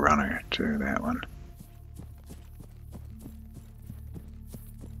 That's a runner too, that one.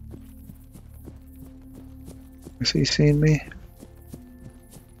 Has he seen me?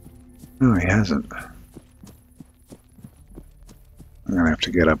 No, he hasn't. I'm gonna have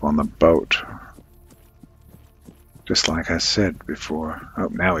to get up on the boat. Just like I said before. Oh,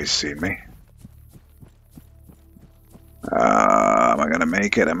 now he's seen me. Am I gonna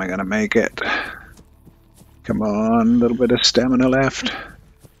make it? Am I gonna make it? Come on, a little bit of stamina left.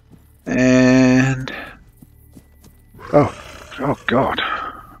 And... Oh God.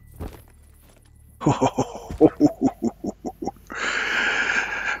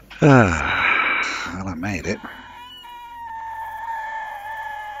 Well, I made it.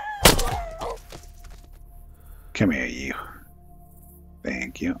 Come here, you.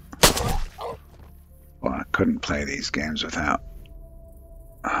 Thank you. Well, I couldn't play these games without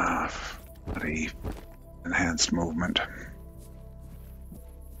the enhanced movement.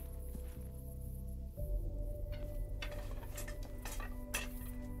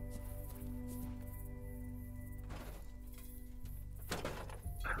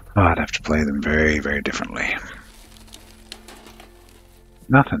 Oh, I'd have to play them very, very differently.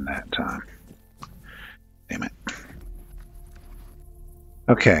 Nothing that time. Damn it.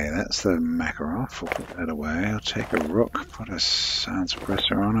 Okay, that's the Makarov. We'll put that away. I'll take a rook, put a sound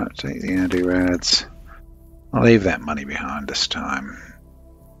suppressor on it, take the anti-rads. I'll leave that money behind this time.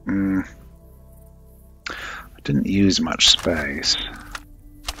 I didn't use much space.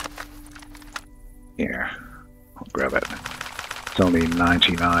 Here, I'll grab it. It's only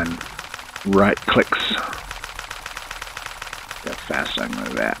 99 right clicks. See how fast I can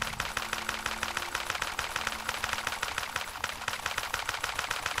move that.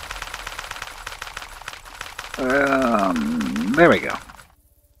 There we go.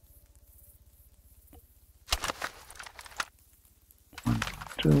 1,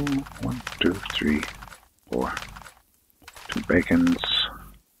 2, 1, 2, 3, 4. 2 bacons.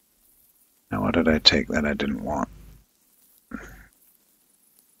 Now what did I take that I didn't want?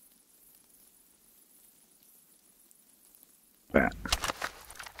 That.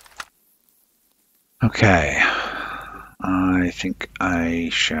 Okay. I think I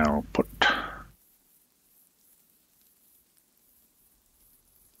shall put...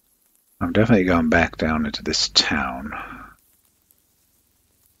 I'm definitely going back down into this town.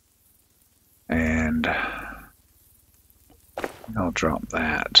 And I'll drop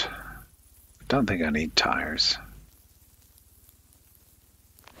that. I don't think I need tires.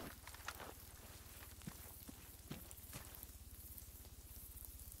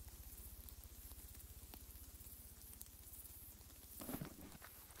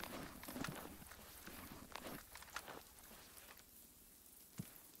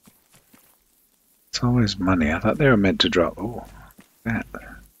 It's always money. I thought they were meant to drop... Oh, that.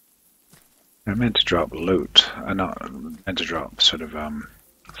 They're meant to drop loot. Not meant to drop sort of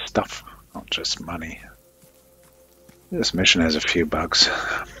stuff, not just money. This mission has a few bugs.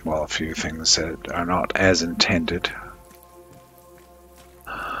 Well, a few things that are not as intended.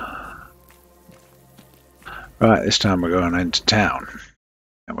 Right, this time we're going into town.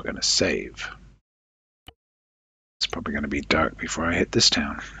 And we're going to save. It's probably going to be dark before I hit this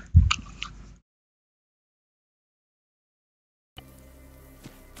town.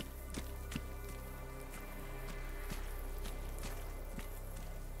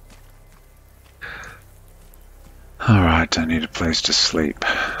 Alright, I need a place to sleep.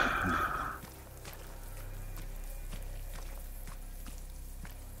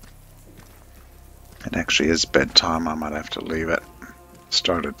 It actually is bedtime. I might have to leave it.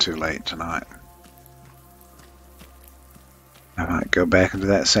 Started too late tonight. I might go back into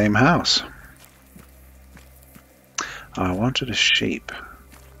that same house. I wanted a sheep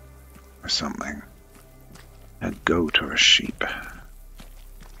or something. A goat or a sheep.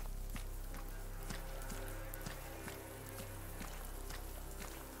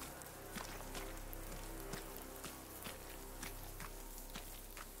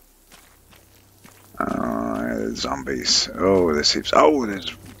 Zombies. Oh, this seems... Oh, there's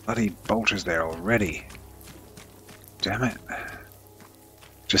bloody bolters there already. Damn it.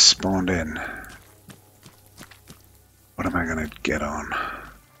 Just spawned in. What am I gonna get on?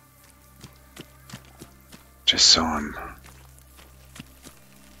 Just saw him.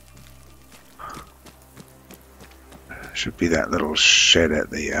 Should be that little shed at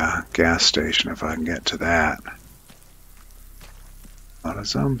the gas station if I can get to that. A lot of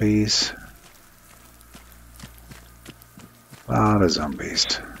zombies. A lot of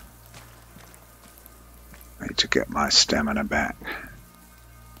zombies. I need to get my stamina back.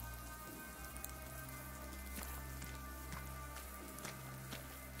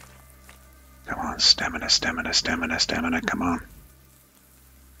 Come on, stamina, stamina, stamina, stamina, come on.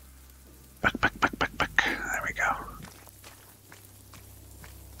 Back, back, back, back, back. There we go.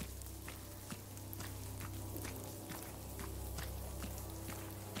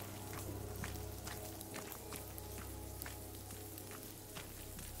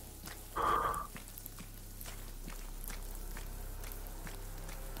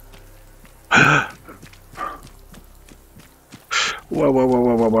 Whoa, whoa, whoa,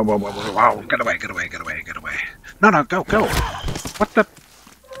 whoa, whoa, whoa, whoa, whoa, whoa, whoa, get away, get away, get away, get away. No, no, go, go. What the?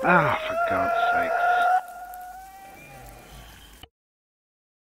 Ah, for God's sake.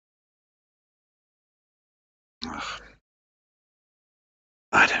 Ugh.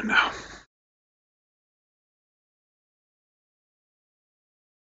 I don't know.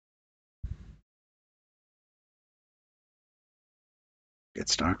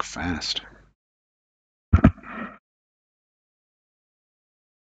 Gets dark fast.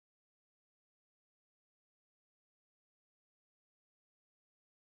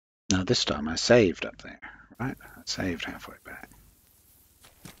 Now this time I saved up there, right? I saved halfway back.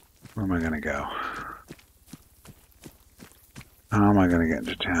 Where am I going to go? How am I going to get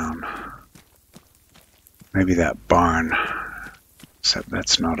into town? Maybe that barn. Except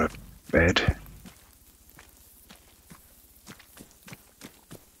that's not a bed.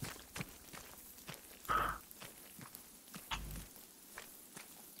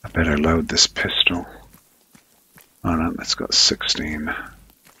 I better load this pistol. Oh no, that's got 16.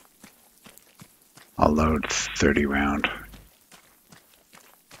 I'll load 30 round.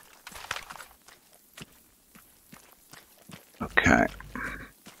 Okay.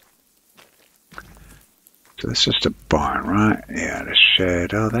 So that's just a barn, right? Yeah, the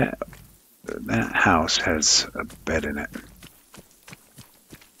shed. Oh, that house has a bed in it.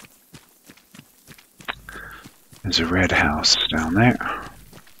 There's a red house down there.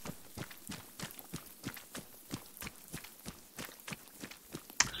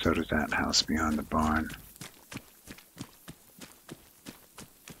 So does that house behind the barn.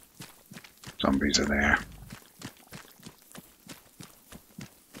 Zombies are there.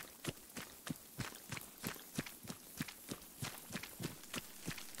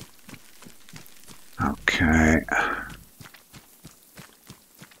 Okay.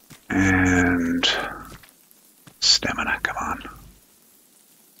 And stamina, come on.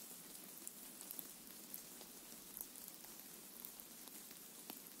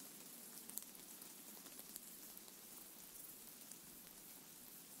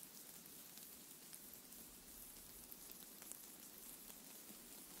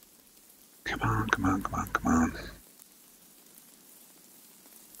 Come on, come on, come on, come on.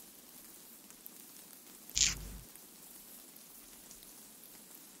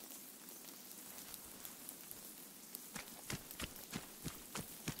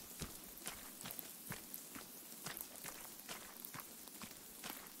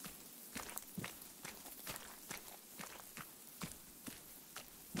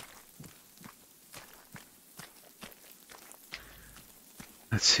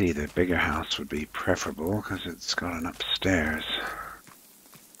 Let's see, the bigger house would be preferable because it's got an upstairs.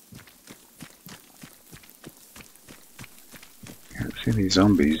 Can't see any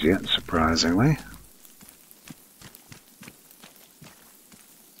zombies yet, surprisingly.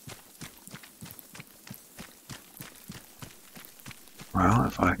 Well,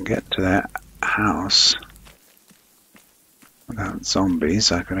 if I can get to that house without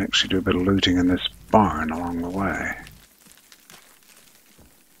zombies, I could actually do a bit of looting in this barn along the way.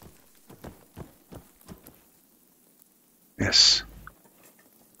 Yes.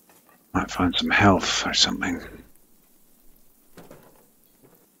 Might find some health or something.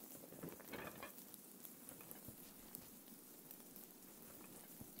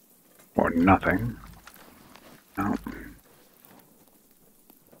 Or nothing. No.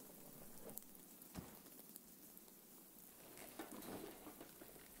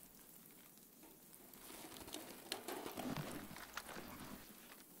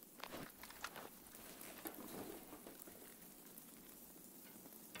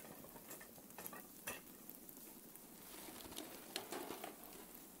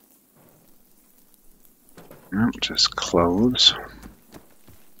 No, just clothes.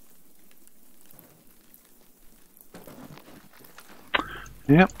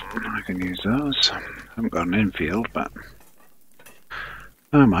 Yep, I can use those. I haven't got an infield, but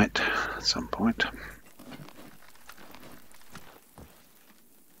I might at some point.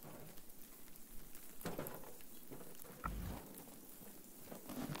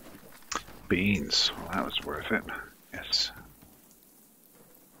 Beans, well, that was worth it. Yes.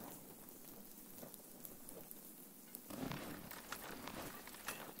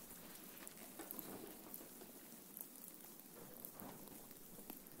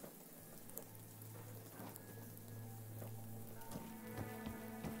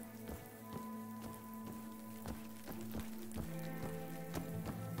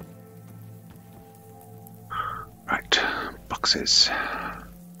 Right, boxes.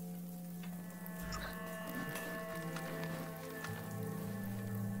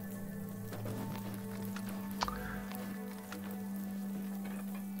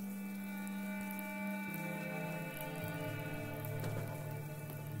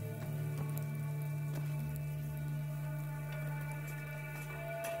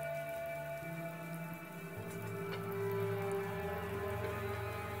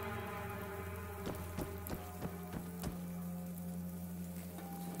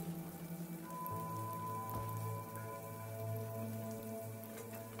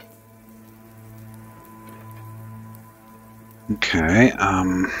 Okay,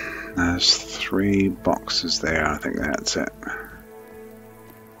 there's 3 boxes there. I think that's it.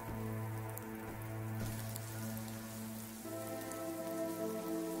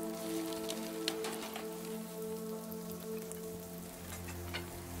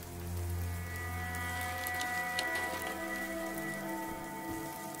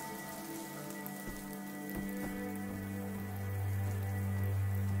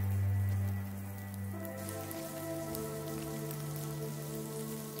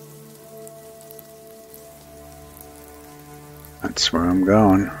 That's where I'm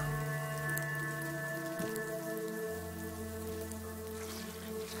going.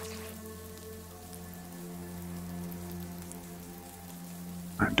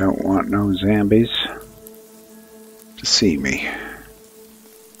 I don't want no zombies to see me.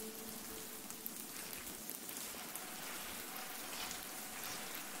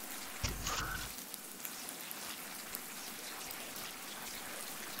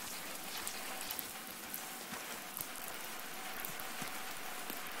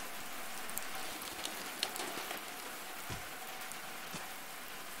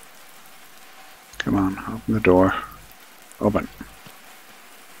 Come on, open the door. Open.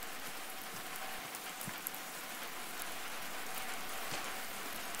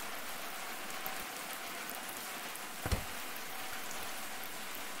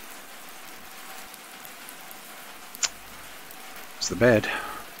 It's the bed.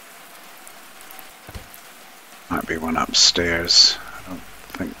 Might be one upstairs. I don't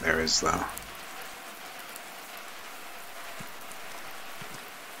think there is, though.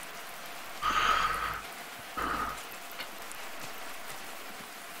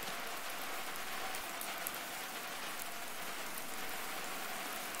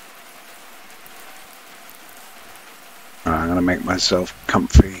 I'm gonna make myself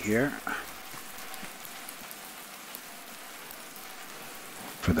comfy here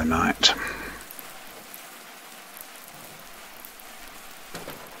for the night.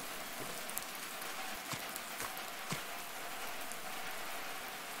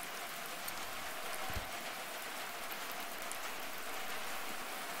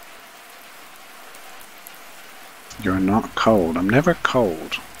 You're not cold. I'm never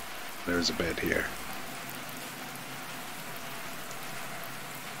cold. There's a bed here.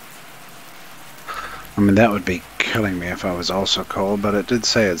 I mean, that would be killing me if I was also cold, but it did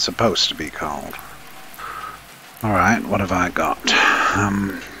say it's supposed to be cold. Alright, what have I got?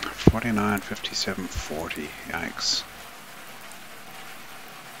 49, 57, 40. Yikes.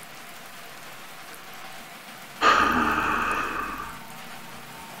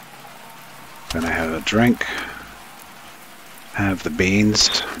 Then I have a drink. Have the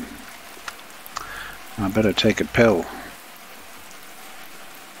beans. I better take a pill.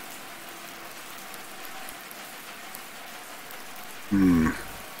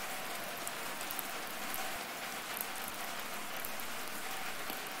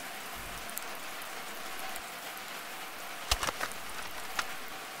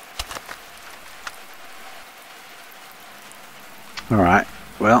 Alright,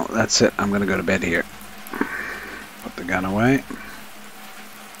 well, that's it. I'm going to go to bed here. Put the gun away.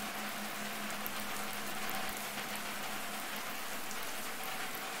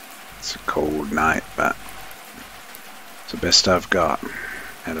 It's a cold night, but it's the best I've got.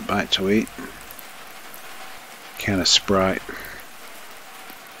 Had a bite to eat. Can of Sprite.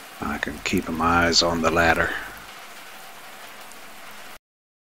 I can keep my eyes on the ladder.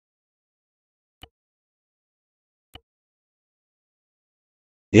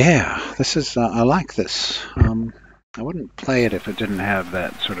 Yeah, this is, I like this. I wouldn't play it if it didn't have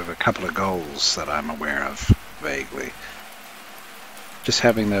that sort of a couple of goals that I'm aware of, vaguely. Just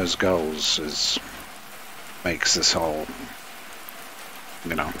having those goals makes this whole,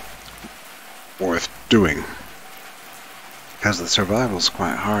 you know, worth doing. Because the survival's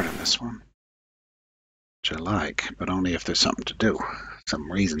quite hard in this one. Which I like, but only if there's something to do,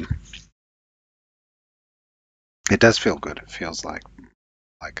 some reason. It does feel good. It feels like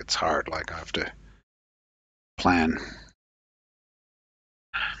it's hard, like I have to plan.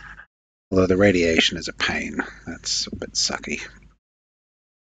 Although the radiation is a pain. That's a bit sucky.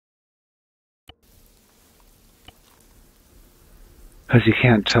 Because you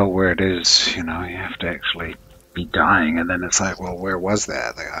can't tell where it is, you know, you have to actually be dying, and then it's like, well, where was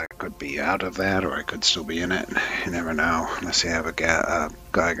that? I could be out of that, or I could still be in it. You never know, unless you have a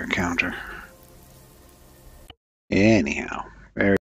Geiger counter. Anyhow, very